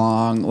 inches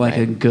long, like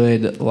a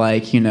good,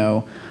 like, you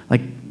know,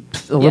 like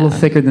a little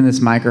thicker than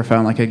this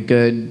microphone, like a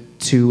good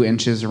 2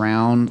 inches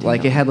round.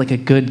 Like it had like a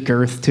good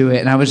girth to it.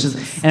 And I was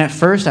just, and at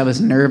first I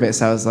was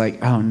nervous. I was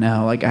like, oh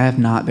no, like I have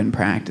not been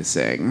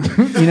practicing,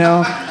 you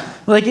know?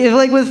 Like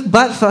with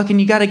butt fucking,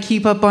 you got to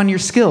keep up on your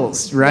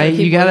skills, right?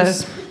 You got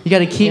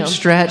to keep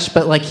stretched,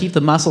 but like keep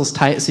the muscles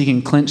tight so you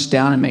can clench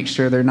down and make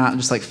sure they're not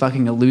just like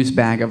fucking a loose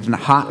bag of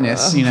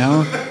hotness, you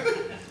know?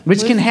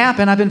 Which can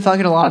happen. I've been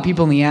fucking a lot of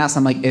people in the ass.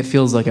 I'm like, it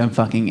feels like I'm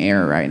fucking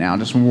air right now,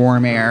 just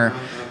warm air.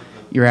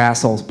 Your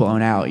asshole's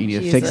blown out. You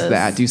need to fix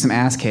that. Do some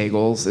ass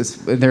kegels.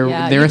 They're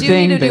a thing. You do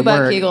need to do butt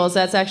work. kegels.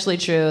 That's actually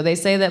true. They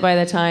say that by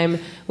the time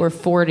we're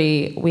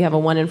 40, we have a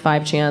 1 in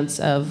 5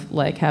 chance of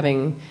like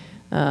having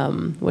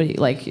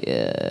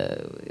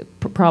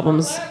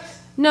problems.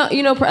 No,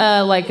 you know,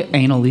 like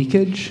anal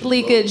leakage.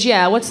 Leakage,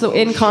 yeah. What's the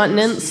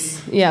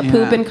incontinence? Yeah,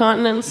 poop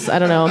incontinence. I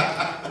don't know.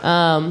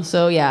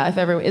 So yeah,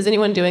 is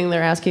anyone doing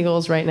their ass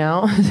kegels right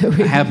now? I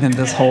have been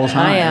this whole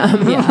time. I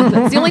am. Yeah,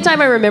 that's the only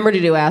time I remember to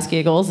do ass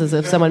kegels is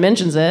if someone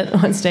mentions it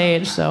on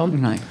stage. So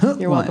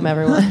you're welcome,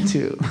 everyone. 1,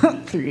 2,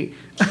 3.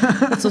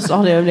 Let's just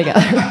all do them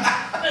together.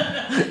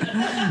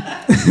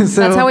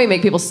 So, that's how we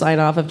make people sign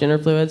off of gender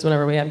fluids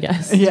whenever we have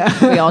guests. Yeah,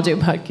 we all do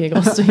butt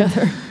kegels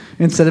together.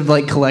 Instead of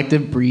like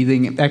collective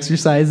breathing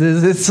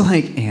exercises, it's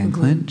like and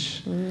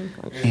clench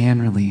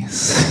and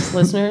release.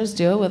 Listeners,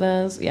 do it with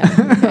us. Yeah,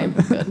 okay,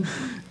 good.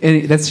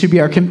 And that should be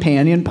our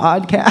companion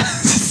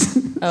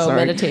podcast. Oh, sorry.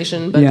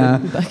 Meditation, but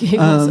butt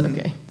kegels.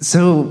 Okay.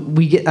 So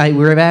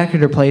we're back at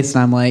her place,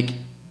 and I'm like,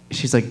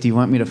 she's like, "Do you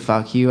want me to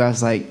fuck you?" I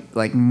was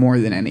like more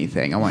than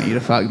anything, I want you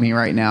to fuck me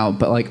right now,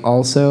 but like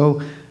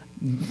also,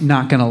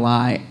 not gonna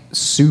lie,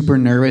 super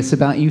nervous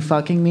about you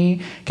fucking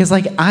me, because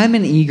like I'm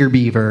an eager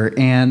beaver,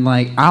 and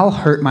like I'll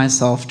hurt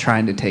myself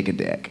trying to take a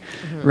dick,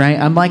 right?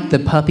 I'm like the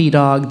puppy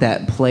dog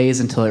that plays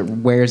until it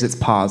wears its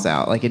paws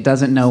out, like it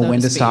doesn't know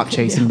when to stop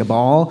chasing the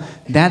ball.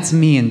 That's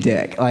me and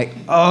dick. Like,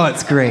 oh,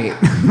 it's great.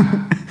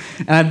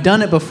 And I've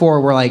done it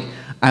before where like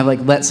I've like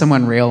let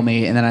someone rail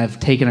me, and then I've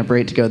taken a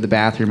break to go to the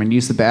bathroom and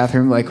use the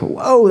bathroom, like,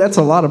 whoa, that's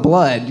a lot of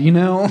blood, you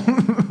know?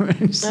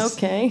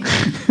 Okay.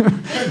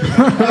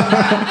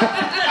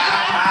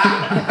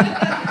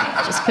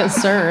 Just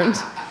concerned.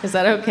 Is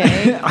that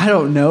okay? I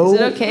don't know.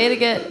 Is it okay to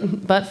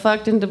get butt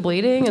fucked into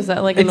bleeding? Is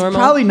that like a normal? It's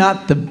probably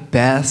not the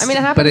best. I mean,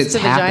 it happens but it's to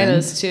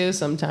happened. vaginas too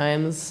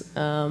sometimes.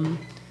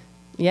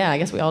 Yeah, I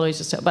guess we always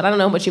just. But I don't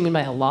know what you mean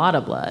by a lot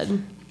of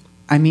blood.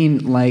 I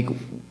mean, like.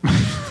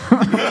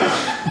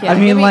 Yeah, I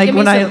mean, like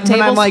when I'm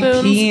like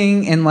tablespoons.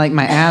 peeing and like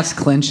my ass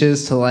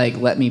clenches to like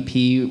let me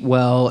pee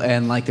well,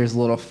 and like there's a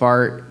little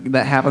fart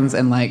that happens,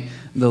 and like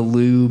the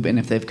lube, and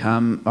if they've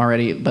come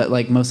already, but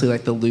like mostly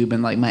like the lube,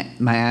 and like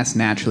my ass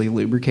naturally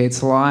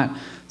lubricates a lot.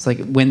 It's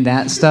like when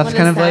that stuff what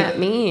kind of does that like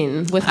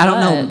mean? With I don't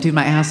know, dude.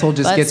 My asshole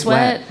just butt gets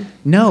sweat? wet.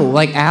 No,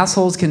 like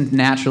assholes can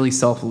naturally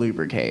self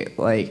lubricate,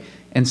 like.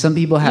 And some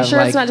people have you sure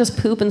like... it's not just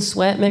poop and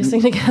sweat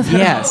mixing together?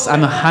 Yes,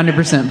 I'm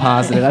 100%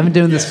 positive. I've been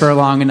doing this for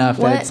long enough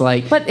that it's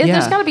like... But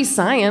there's got to be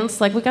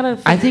science. Like, we got to...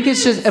 I think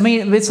it's just... I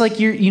mean, it's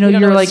like your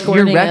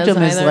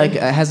rectum is like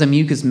has a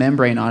mucous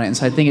membrane on it, and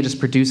so I think it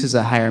just produces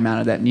a higher amount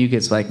of that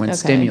mucus like when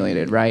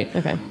stimulated, right?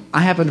 Okay.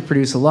 I happen to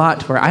produce a lot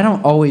to where I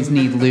don't always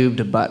need lube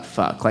to butt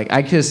fuck. Like,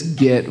 I just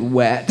get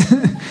wet.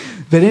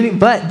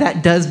 But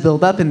that does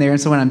build up in there, and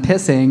so when I'm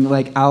pissing,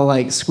 like, I'll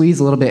like squeeze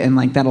a little bit, and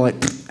like that'll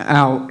like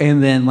out,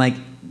 and then like...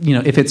 You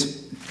know, if it's,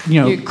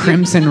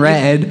 crimson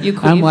red,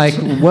 I'm like,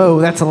 whoa,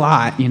 that's a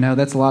lot. You know,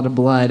 that's a lot of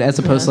blood. As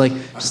opposed to like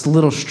just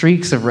little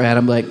streaks of red.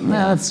 I'm like,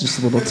 no, it's just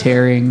a little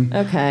tearing.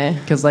 Okay.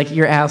 Because like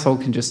your asshole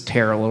can just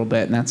tear a little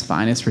bit, and that's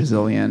fine. It's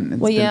resilient.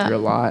 It's been through a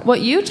lot.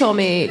 What you told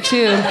me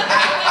too.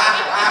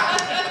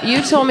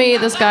 You told me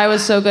this guy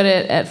was so good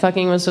at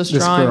fucking, was so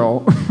strong. This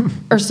girl.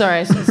 Or sorry,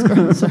 I said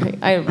girl. Sorry,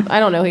 I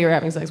don't know who you were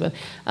having sex with.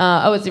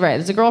 It's right.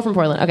 It's a girl from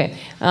Portland.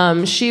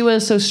 Okay, she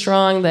was so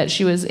strong that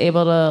she was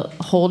able to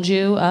hold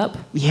you up.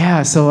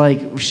 Yeah, so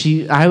like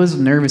I was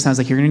nervous. I was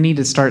like, you're gonna need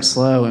to start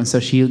slow, and so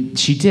she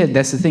did.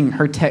 That's the thing.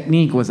 Her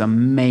technique was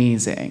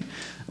amazing.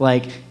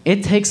 Like,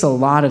 it takes a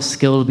lot of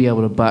skill to be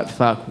able to butt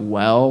fuck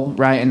well,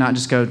 right, and not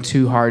just go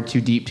too hard,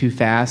 too deep, too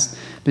fast.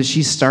 But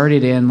she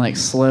started in like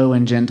slow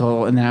and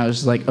gentle, and then I was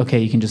just like, okay,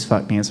 you can just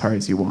fuck me as hard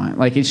as you want.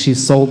 Like, she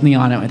sold me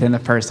on it within the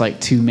first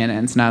like 2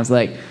 minutes, and I was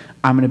like,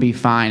 I'm gonna be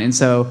fine. And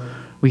so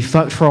we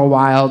fucked for a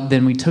while.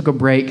 Then we took a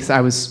break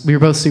because we were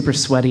both super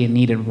sweaty and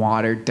needed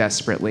water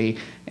desperately.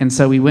 And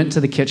so we went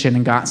to the kitchen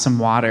and got some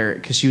water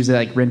because she was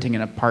like renting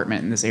an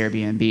apartment in this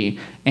Airbnb.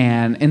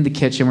 And in the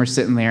kitchen, we're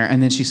sitting there,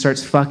 and then she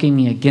starts fucking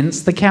me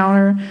against the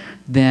counter,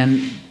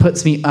 then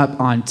puts me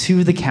up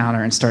onto the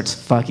counter and starts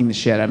fucking the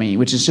shit out of me,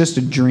 which is just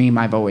a dream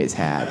I've always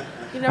had.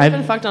 You've never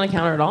been fucked on a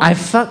counter at all? I've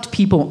fucked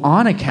people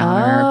on a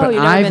counter, but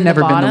I've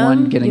never been the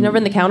one getting... You've never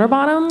been the counter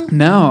bottom?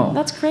 No.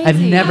 That's crazy. I've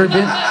never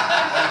been...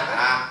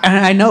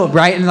 And I know,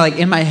 right? And like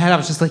in my head, I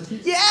was just like,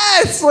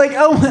 yes! Like,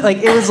 oh my, like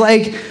it was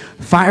like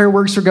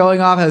fireworks were going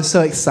off. I was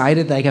so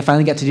excited that like, I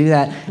finally got to do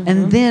that. Mm-hmm.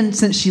 And then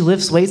since she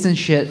lifts weights and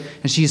shit,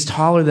 and she's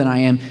taller than I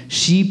am,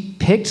 she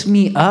picked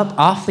me up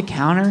off the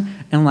counter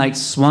and like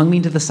swung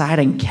me to the side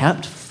and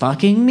kept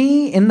fucking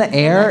me in the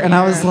air. And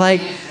I was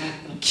like,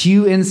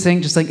 cue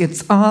NSYNC, just like,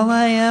 it's all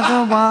I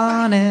ever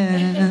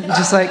wanted.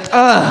 Just like,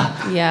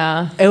 ugh.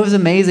 Yeah. It was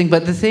amazing.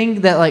 But the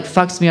thing that like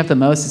fucks me up the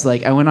most is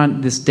like, I went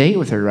on this date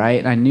with her, right?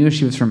 And I knew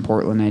she was from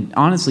Portland.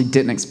 I honestly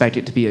didn't expect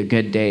it to be a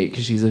good date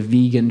because she's a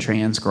vegan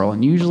trans girl.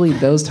 And usually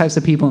those types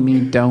of people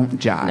don't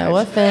jive. No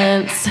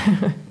offense.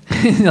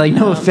 Like,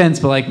 no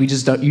offense, but like we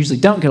just usually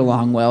don't get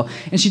along well.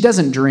 And she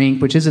doesn't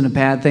drink, which isn't a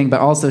bad thing,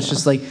 but also it's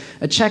just like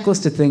a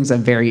checklist of things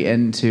I'm very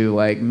into,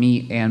 like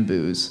meat and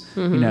booze,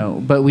 you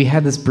know. But we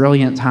had this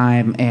brilliant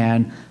time,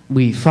 and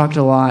we fucked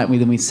a lot.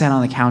 Then we sat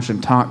on the couch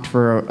and talked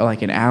for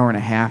like an hour and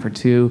a half or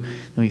two.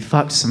 Then we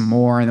fucked some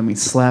more, and then we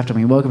slept, and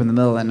we woke up in the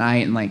middle of the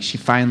night, and like she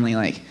finally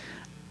like,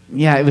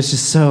 yeah, it was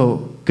just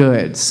so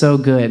good, so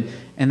good.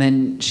 And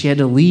then she had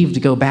to leave to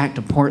go back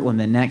to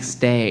Portland the next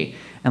day,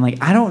 and like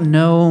I don't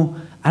know,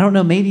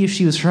 maybe if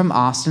she was from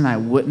Austin, I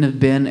wouldn't have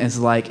been as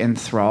like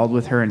enthralled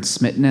with her and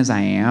smitten as I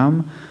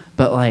am.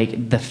 But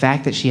like the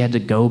fact that she had to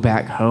go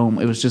back home,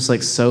 it was just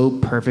like so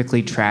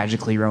perfectly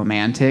tragically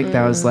romantic.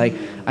 That was like,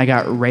 I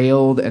got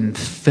railed and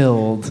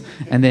filled,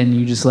 and then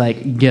you just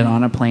like get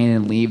on a plane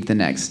and leave the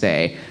next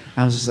day.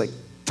 I was just like,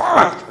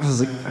 fuck. I was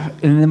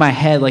like, and in my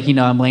head, like, you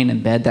know, I'm laying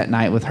in bed that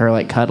night with her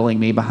like cuddling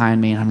me behind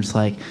me, and I'm just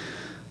like,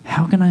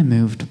 how can I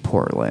move to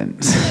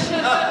Portland?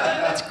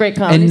 Great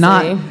comedy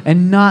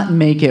and not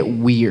make it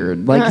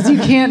weird, like, 'cause you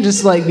can't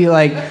just like be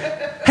like,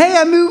 hey,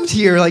 I moved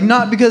here, like,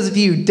 not because of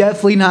you,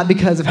 definitely not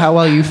because of how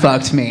well you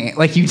fucked me,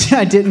 like,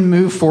 I didn't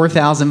move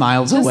 4,000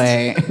 miles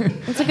away.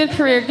 It's a good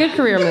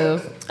career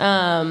move.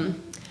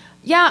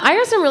 Yeah, I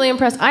guess I'm really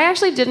impressed. I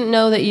actually didn't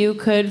know that you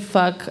could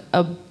fuck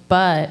a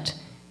butt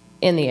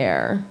in the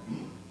air.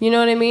 You know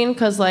what I mean?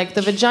 Because like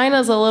the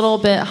vagina's a little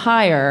bit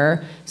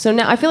higher, so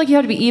now I feel like you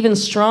have to be even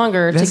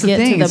stronger to get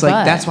to the butt.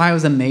 Like, that's why I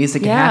was amazed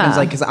it happens.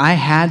 Like, because I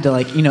had to,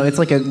 like, you know, it's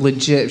like a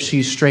legit,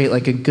 she's straight,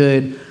 like a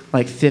good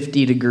like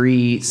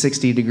 50-degree,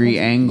 60-degree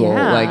angle,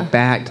 like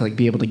back to like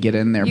be able to get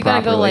in there you properly.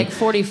 You gotta go like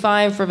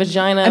 45 for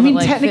vagina, I mean,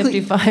 but like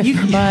technically, 55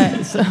 for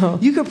butt. So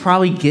you could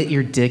probably get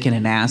your dick in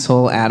an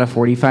asshole at a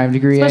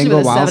 45-degree angle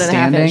with a while 7.5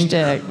 standing. inch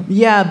dick.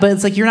 Yeah, but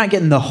it's like you're not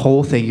getting the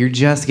whole thing. You're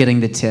just getting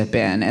the tip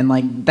in, and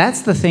like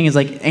that's the thing is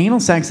like anal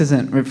sex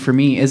isn't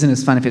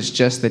as fun if it's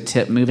just the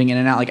tip moving in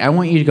and out. Like I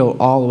want you to go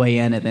all the way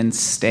in and then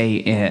stay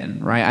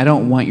in, right? I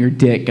don't want your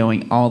dick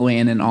going all the way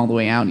in and all the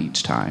way out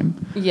each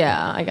time.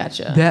 Yeah, I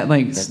gotcha.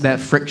 That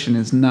friction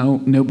is no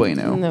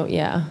bueno. No,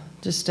 yeah.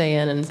 Just stay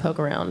in and poke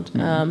around.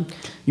 Mm-hmm.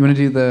 You want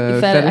to do the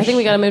fetish? I think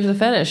we got to move to the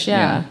fetish,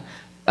 yeah.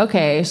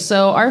 Okay,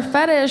 so our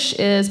fetish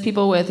is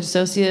people with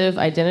dissociative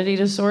identity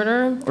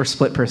disorder. Or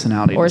split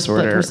personality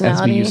disorder,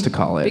 as we used to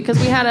call it. Because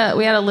we had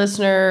a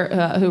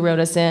listener who wrote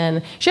us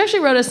in. She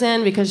actually wrote us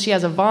in because she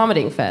has a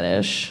vomiting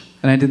fetish.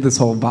 And I did this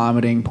whole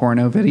vomiting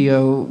porno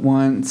video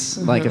once,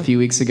 like a few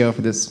weeks ago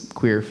for this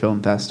queer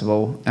film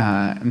festival.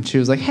 And she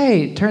was like,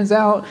 hey, turns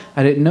out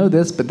I didn't know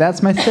this, but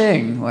that's my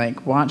thing.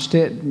 Like, watched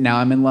it, now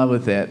I'm in love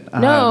with it.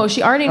 No,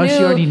 she already knew. Oh,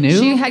 she already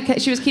knew?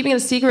 She was keeping it a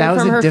secret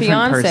from her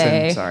fiance.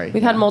 Person. Sorry.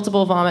 We've had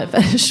multiple vomit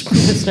fetish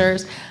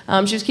listeners.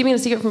 She was keeping it a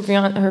secret from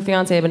her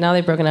fiance, but now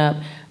they've broken up.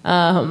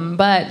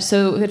 But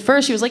so at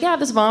first she was like, yeah, I have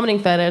this vomiting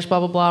fetish, blah,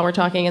 blah, blah. We're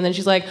talking. And then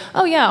she's like,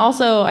 oh yeah,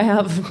 also I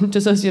have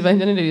dissociative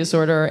identity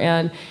disorder.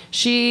 And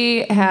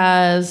she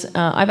has,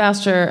 I've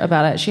asked her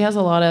about it. She has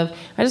a lot of,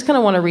 I just kind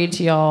of want to read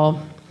to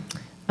y'all,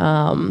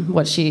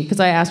 because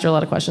I asked her a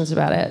lot of questions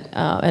about it,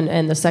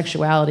 and the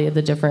sexuality of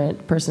the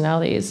different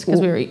personalities. Because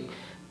I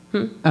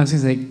was going to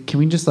say, can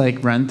we just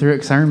like run through it?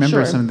 Because I remember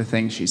Sure. some of the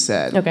things she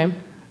said. Okay.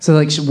 So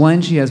like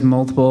she has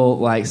multiple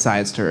like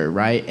sides to her,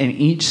 right? And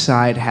each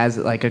side has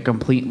like a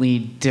completely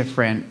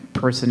different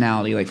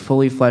personality, like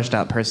fully fleshed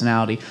out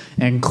personality,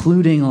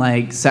 including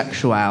like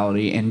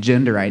sexuality and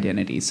gender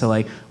identity. So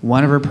like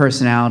one of her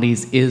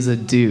personalities is a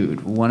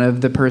dude. One of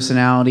the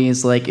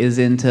personalities like is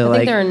into I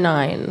think there are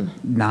 9.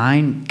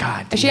 9.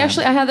 God damn. She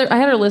actually, I had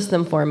her list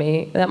them for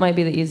me. That might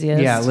be the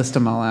easiest. Yeah, list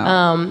them all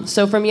out.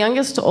 So from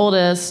youngest to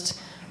oldest,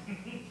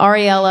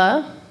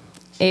 Ariella,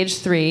 age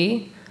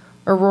 3,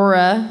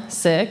 Aurora,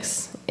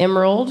 6,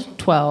 Emerald,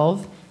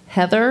 12,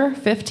 Heather,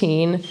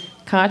 15,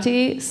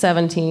 Kati,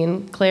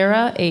 17,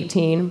 Clara,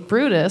 18,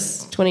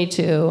 Brutus,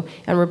 22,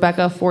 and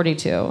Rebecca,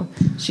 42.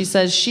 She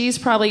says she's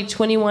probably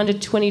 21 to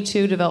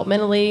 22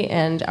 developmentally,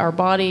 and our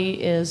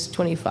body is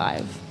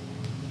 25.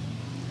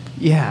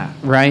 Yeah,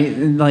 right.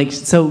 And, like,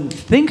 so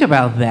think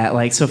about that.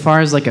 Like, so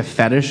far as like a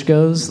fetish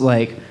goes,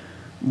 like,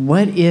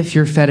 what if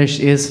your fetish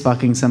is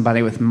fucking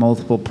somebody with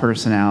multiple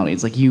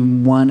personalities? Like, you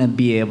want to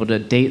be able to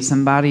date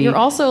somebody. You're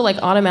also like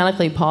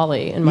automatically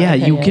poly, in my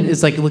opinion. You can.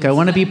 It's like, look, I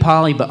want to be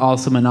poly, but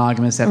also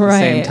monogamous at the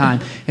same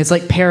time. It's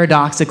like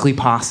paradoxically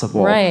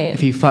possible. Right.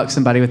 If you fuck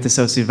somebody with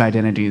dissociative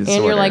identity disorder.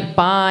 And you're like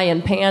bi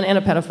and pan and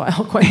a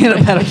pedophile. Quite and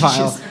a frankly.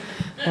 pedophile.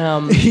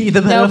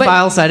 The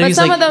pedophile side of but you is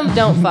some like, of them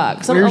don't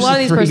fuck. A where's lot of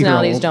the these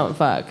personalities 3-year-old? don't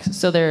fuck,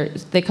 so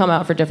they come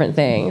out for different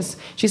things.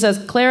 She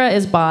says Clara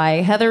is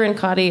bi, Heather and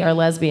Kati are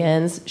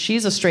lesbians.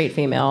 She's a straight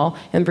female,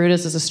 and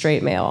Brutus is a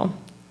straight male.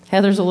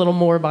 Heather's a little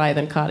more bi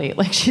than Kati.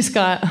 Like she's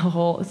got a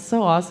whole. It's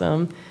so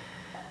awesome.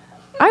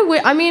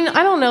 I mean,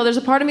 I don't know. There's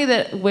a part of me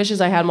that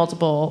wishes I had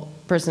multiple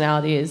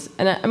personalities,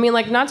 and I mean,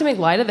 like, not to make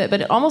light of it,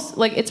 but it almost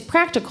like it's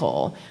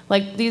practical.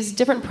 Like these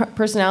different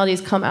personalities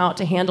come out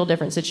to handle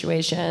different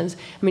situations.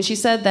 I mean, she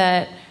said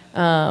that.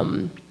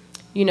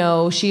 You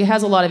know, she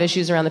has a lot of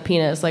issues around the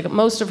penis. Like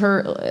most of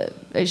her,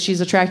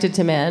 she's attracted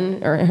to men,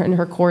 or in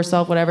her core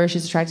self, whatever,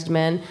 she's attracted to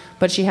men.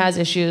 But she has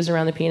issues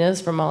around the penis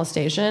from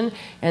molestation,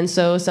 and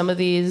so some of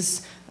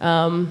these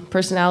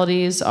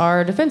personalities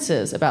are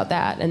defenses about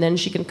that. And then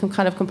she can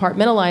kind of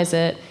compartmentalize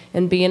it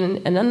and be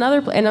in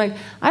another. And like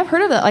I've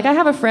heard of that. Like I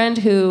have a friend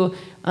who,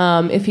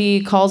 if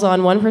he calls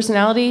on one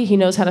personality, he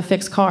knows how to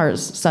fix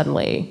cars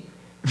suddenly.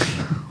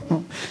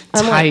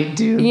 Tight,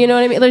 dude. You know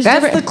what I mean?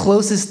 That's the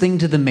closest thing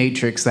to the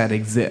Matrix that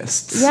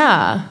exists.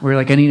 Yeah. Where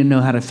like I need to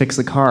know how to fix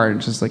a car. And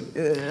it's just like.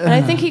 And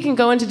I think he can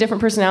go into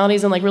different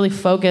personalities and like really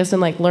focus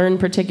and like learn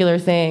particular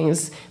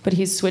things. But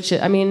he's switched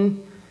it. I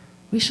mean,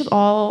 we should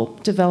all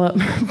develop.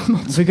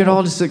 We could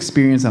all just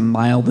experience a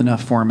mild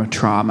enough form of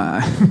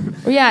trauma.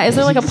 Yeah. Is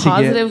there like a To get-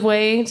 positive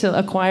way to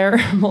acquire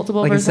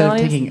multiple Like instead of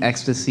personalities? taking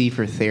ecstasy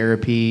for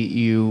therapy,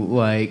 you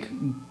like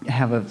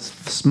have a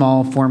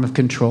small form of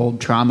controlled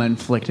trauma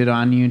inflicted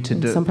on you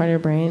to Some part of your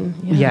brain.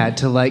 yeah,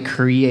 to like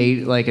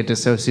create like a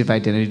dissociative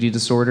identity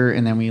disorder,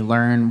 and then we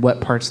learn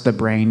what parts of the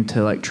brain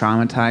to like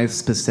traumatize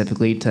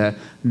specifically to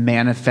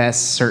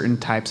manifest certain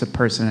types of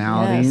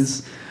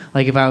personalities. Yes.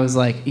 Like if I was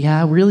like,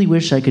 yeah, I really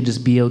wish I could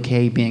just be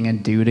okay being a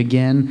dude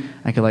again,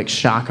 I could like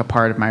shock a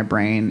part of my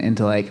brain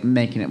into like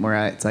making it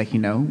where it's like, you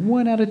know,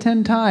 1 out of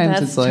 10 times.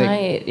 That's it's like,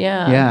 tight.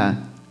 Yeah. yeah.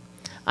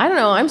 I don't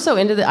know. I'm so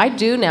into that. I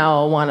do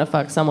now want to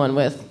fuck someone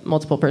with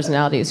multiple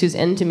personalities who's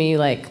into me,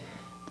 like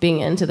being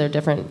into their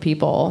different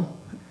people.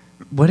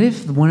 What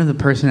if one of the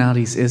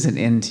personalities isn't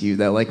into you,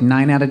 though? Like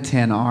 9 out of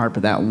 10 are,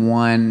 but that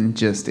one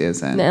just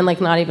isn't. And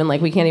like not even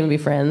like we can't even be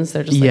friends.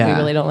 They're just like Yeah. we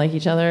really don't like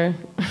each other.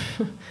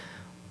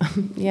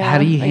 Yeah. How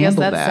do you I guess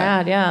handle that's that?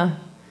 sad. Yeah.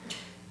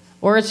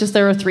 Or it's just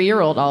they're a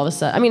 3-year-old all of a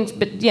sudden. I mean,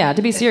 but yeah,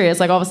 to be serious,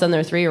 like all of a sudden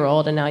they're a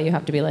 3-year-old, and now you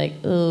have to be like,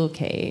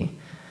 okay,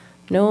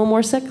 no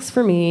more sex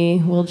for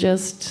me. We'll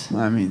just.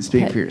 I mean,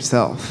 speak Pet- for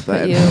yourself. put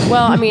But you.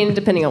 Well, I mean,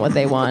 depending on what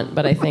they want,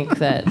 but I think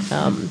that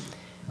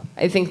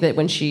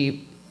when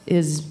she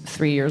is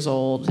 3 years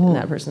old and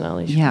that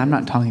personality. yeah, I'm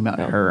not talking about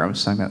No. her. I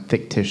was talking about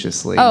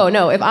fictitiously. Oh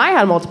no! If I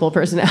had multiple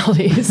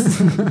personalities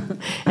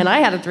and I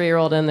had a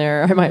 3-year-old in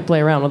there, I might play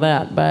around with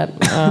that. But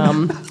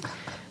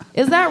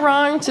is that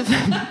wrong?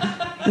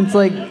 It's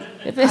like,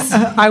 If it's,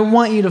 I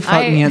want you to fuck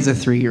I- me as a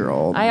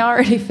 3-year-old. I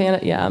already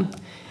yeah.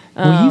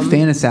 Well, you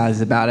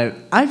fantasize about it.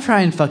 I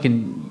try and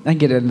I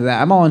get into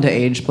that. I'm all into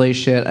age play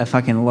shit. I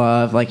fucking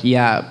love, like,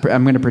 yeah,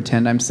 I'm going to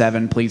pretend I'm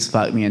 7. Please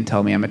fuck me and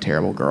tell me I'm a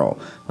terrible girl.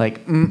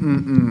 Like,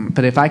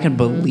 But if I can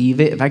believe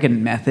it, if I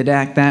can method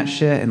act that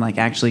shit and, like,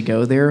 actually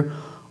go there,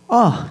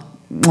 oh,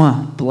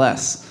 mwah,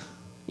 bless.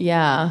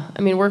 Yeah,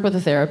 I mean, work with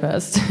a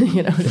therapist,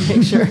 you know, to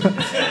make sure.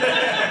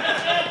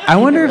 I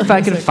wonder if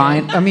I could okay.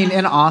 find, I mean,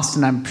 in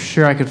Austin, I'm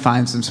sure I could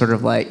find some sort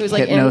of, like, Who's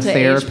like into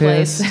age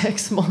play, hypnotherapist.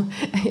 sex,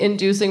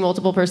 inducing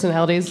multiple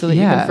personalities so that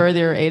you Yeah. can further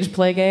your age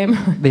play game.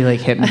 They, like,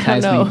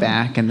 hypnotize know. me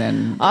back and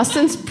then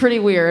Austin's pretty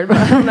weird, but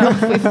I don't know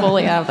if we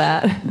fully have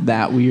that.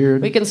 that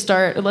weird. We can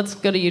let's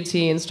go to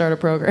UT and start a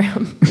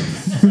program.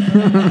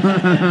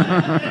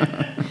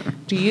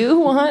 Do you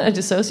want a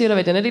dissociative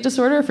identity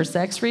disorder for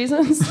sex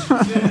reasons?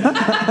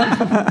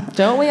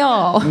 Don't we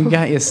all? We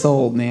got you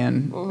sold,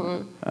 man.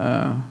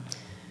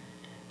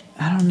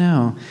 I don't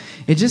know.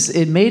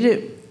 It made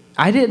it.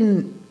 I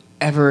didn't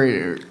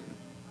ever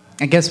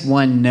I guess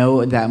one,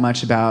 know that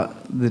much about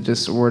the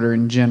disorder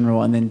in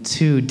general, and then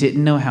two,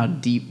 didn't know how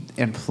deep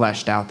and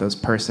fleshed out those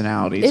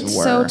personalities It's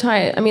were. so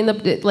tight. I mean,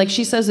 like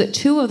she says that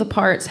 2 of the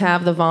parts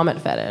have the vomit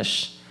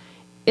fetish.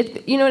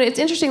 It's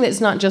interesting that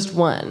it's not just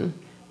one,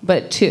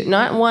 but 2.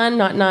 Not 1,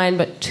 not 9,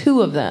 but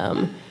 2 of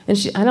them. And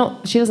she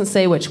doesn't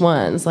say which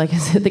ones. Like,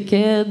 is it the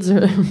kids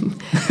or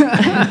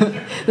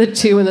the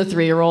 2 and the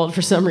 3-year-old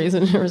for some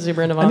reason are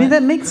super into vomit? I mean,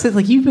 that makes sense.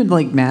 Like, you've been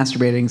like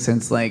masturbating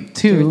since like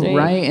 2,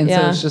 right? And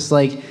so it's just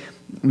like,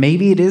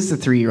 maybe it is the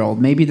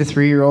 3-year-old. Maybe the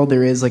 3-year-old,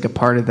 there is like a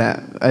part of that,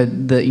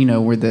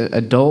 where the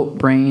adult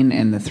brain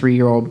and the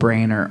 3-year-old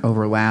brain are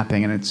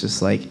overlapping, and it's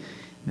just like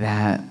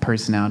that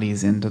personality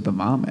is into the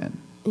vomit.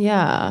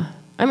 Yeah.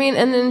 I mean,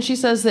 and then she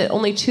says that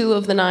only 2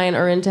 of the 9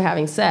 are into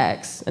having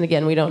sex. And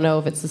again, we don't know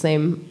if it's the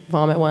same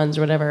vomit ones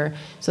or whatever.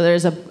 So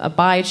there's a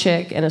bi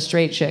chick and a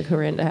straight chick who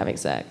are into having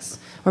sex.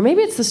 Or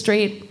maybe it's the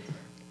straight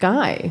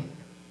guy.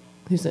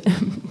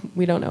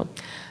 We don't know.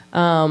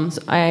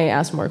 So I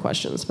asked more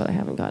questions, but I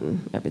haven't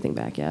gotten everything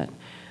back yet.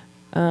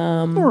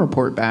 We'll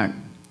report back.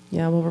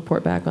 Yeah, we'll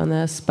report back on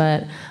this.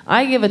 But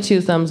I give a 2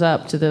 thumbs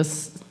up to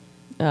this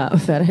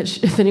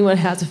fetish. If anyone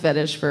has a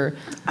fetish for...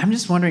 I'm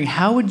just wondering,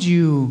 how would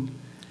you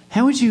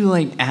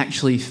like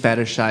actually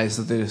fetishize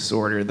the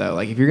disorder though?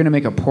 Like, if you're gonna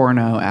make a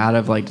porno out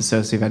of like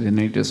dissociative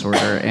identity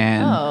disorder,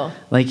 and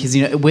like, 'cause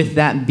with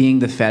that being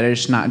the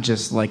fetish, not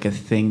just like a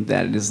thing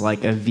that is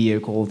like a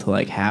vehicle to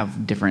like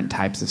have different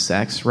types of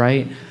sex,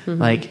 right? Mm-hmm.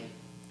 Like,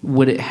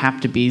 would it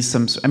have to be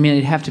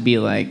it'd have to be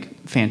like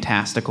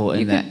fantastical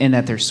in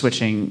that they're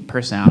switching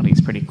personalities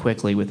pretty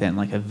quickly within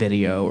like a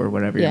video or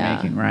whatever you're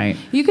making, right?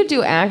 You could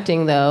do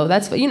acting though.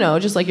 That's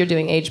just like you're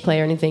doing age play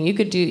or anything. You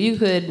could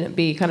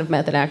be kind of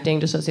method acting,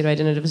 dissociative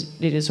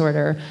identity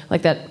disorder,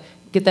 like that.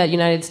 Get that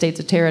United States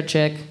of Terror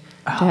chick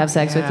to have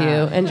sex with you,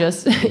 and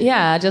just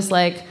just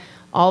like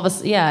all of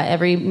us,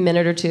 every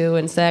minute or 2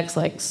 in sex,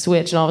 like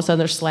switch, and all of a sudden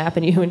they're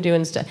slapping you and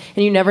doing stuff,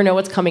 and you never know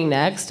what's coming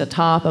next: a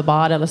top, a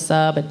bottom, a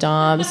sub, a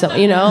dom. So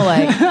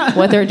like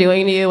what they're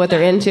doing to you, what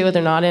they're into, what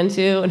they're not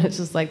into, and it's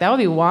just like that would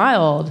be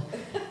wild.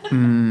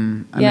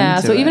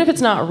 So even if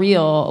it's not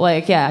real,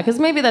 because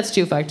maybe that's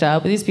too fucked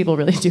up, but these people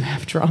really do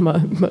have trauma,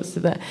 most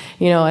of that,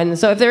 and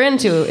so if they're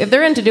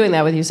into doing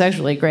that with you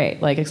sexually, great,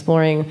 like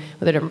exploring with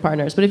their different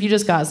partners. But if you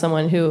just got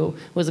someone who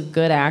was a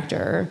good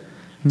actor,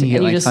 you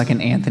get like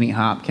fucking Anthony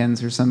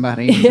Hopkins or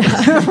somebody. Yeah.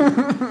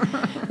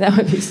 That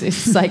would be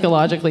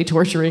psychologically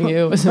torturing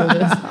you with some of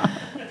this.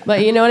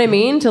 But you know what I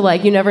mean? To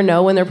like, you never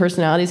know when their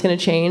personality is going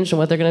to change and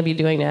what they're going to be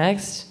doing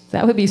next.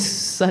 That would be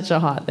such a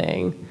hot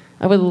thing.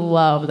 I would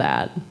love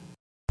that.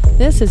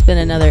 This has been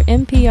another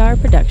NPR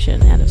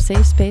production out of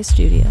Safe Space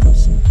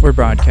Studios. We're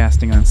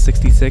broadcasting on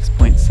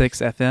 66.6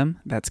 FM.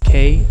 That's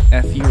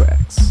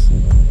KFUX.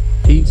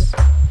 Peace.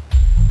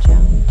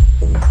 Ciao.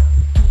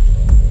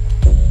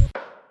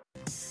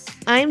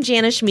 I'm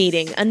Janish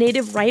Meeting, a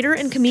native writer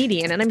and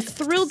comedian, and I'm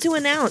thrilled to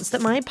announce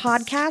that my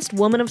podcast,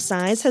 Woman of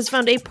Size, has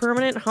found a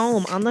permanent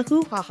home on the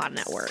Hoo Ha Ha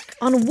Network.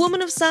 On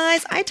Woman of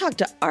Size, I talk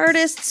to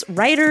artists,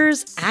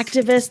 writers,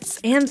 activists,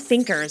 and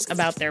thinkers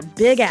about their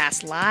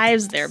big-ass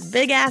lives, their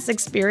big-ass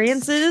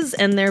experiences,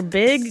 and their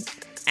big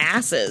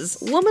asses.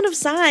 Woman of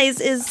Size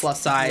is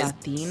plus size,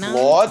 Latina,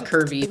 flawed,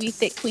 curvy,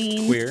 thick,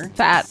 queen, queer,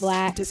 fat,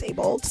 black,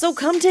 disabled. So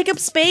come take up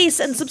space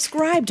and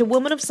subscribe to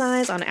Woman of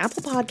Size on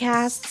Apple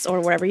Podcasts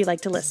or wherever you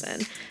like to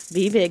listen.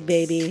 Be big,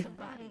 baby.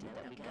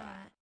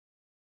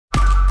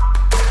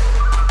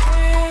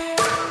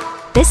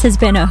 This has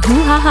been a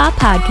Hoo Ha Ha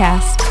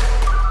podcast.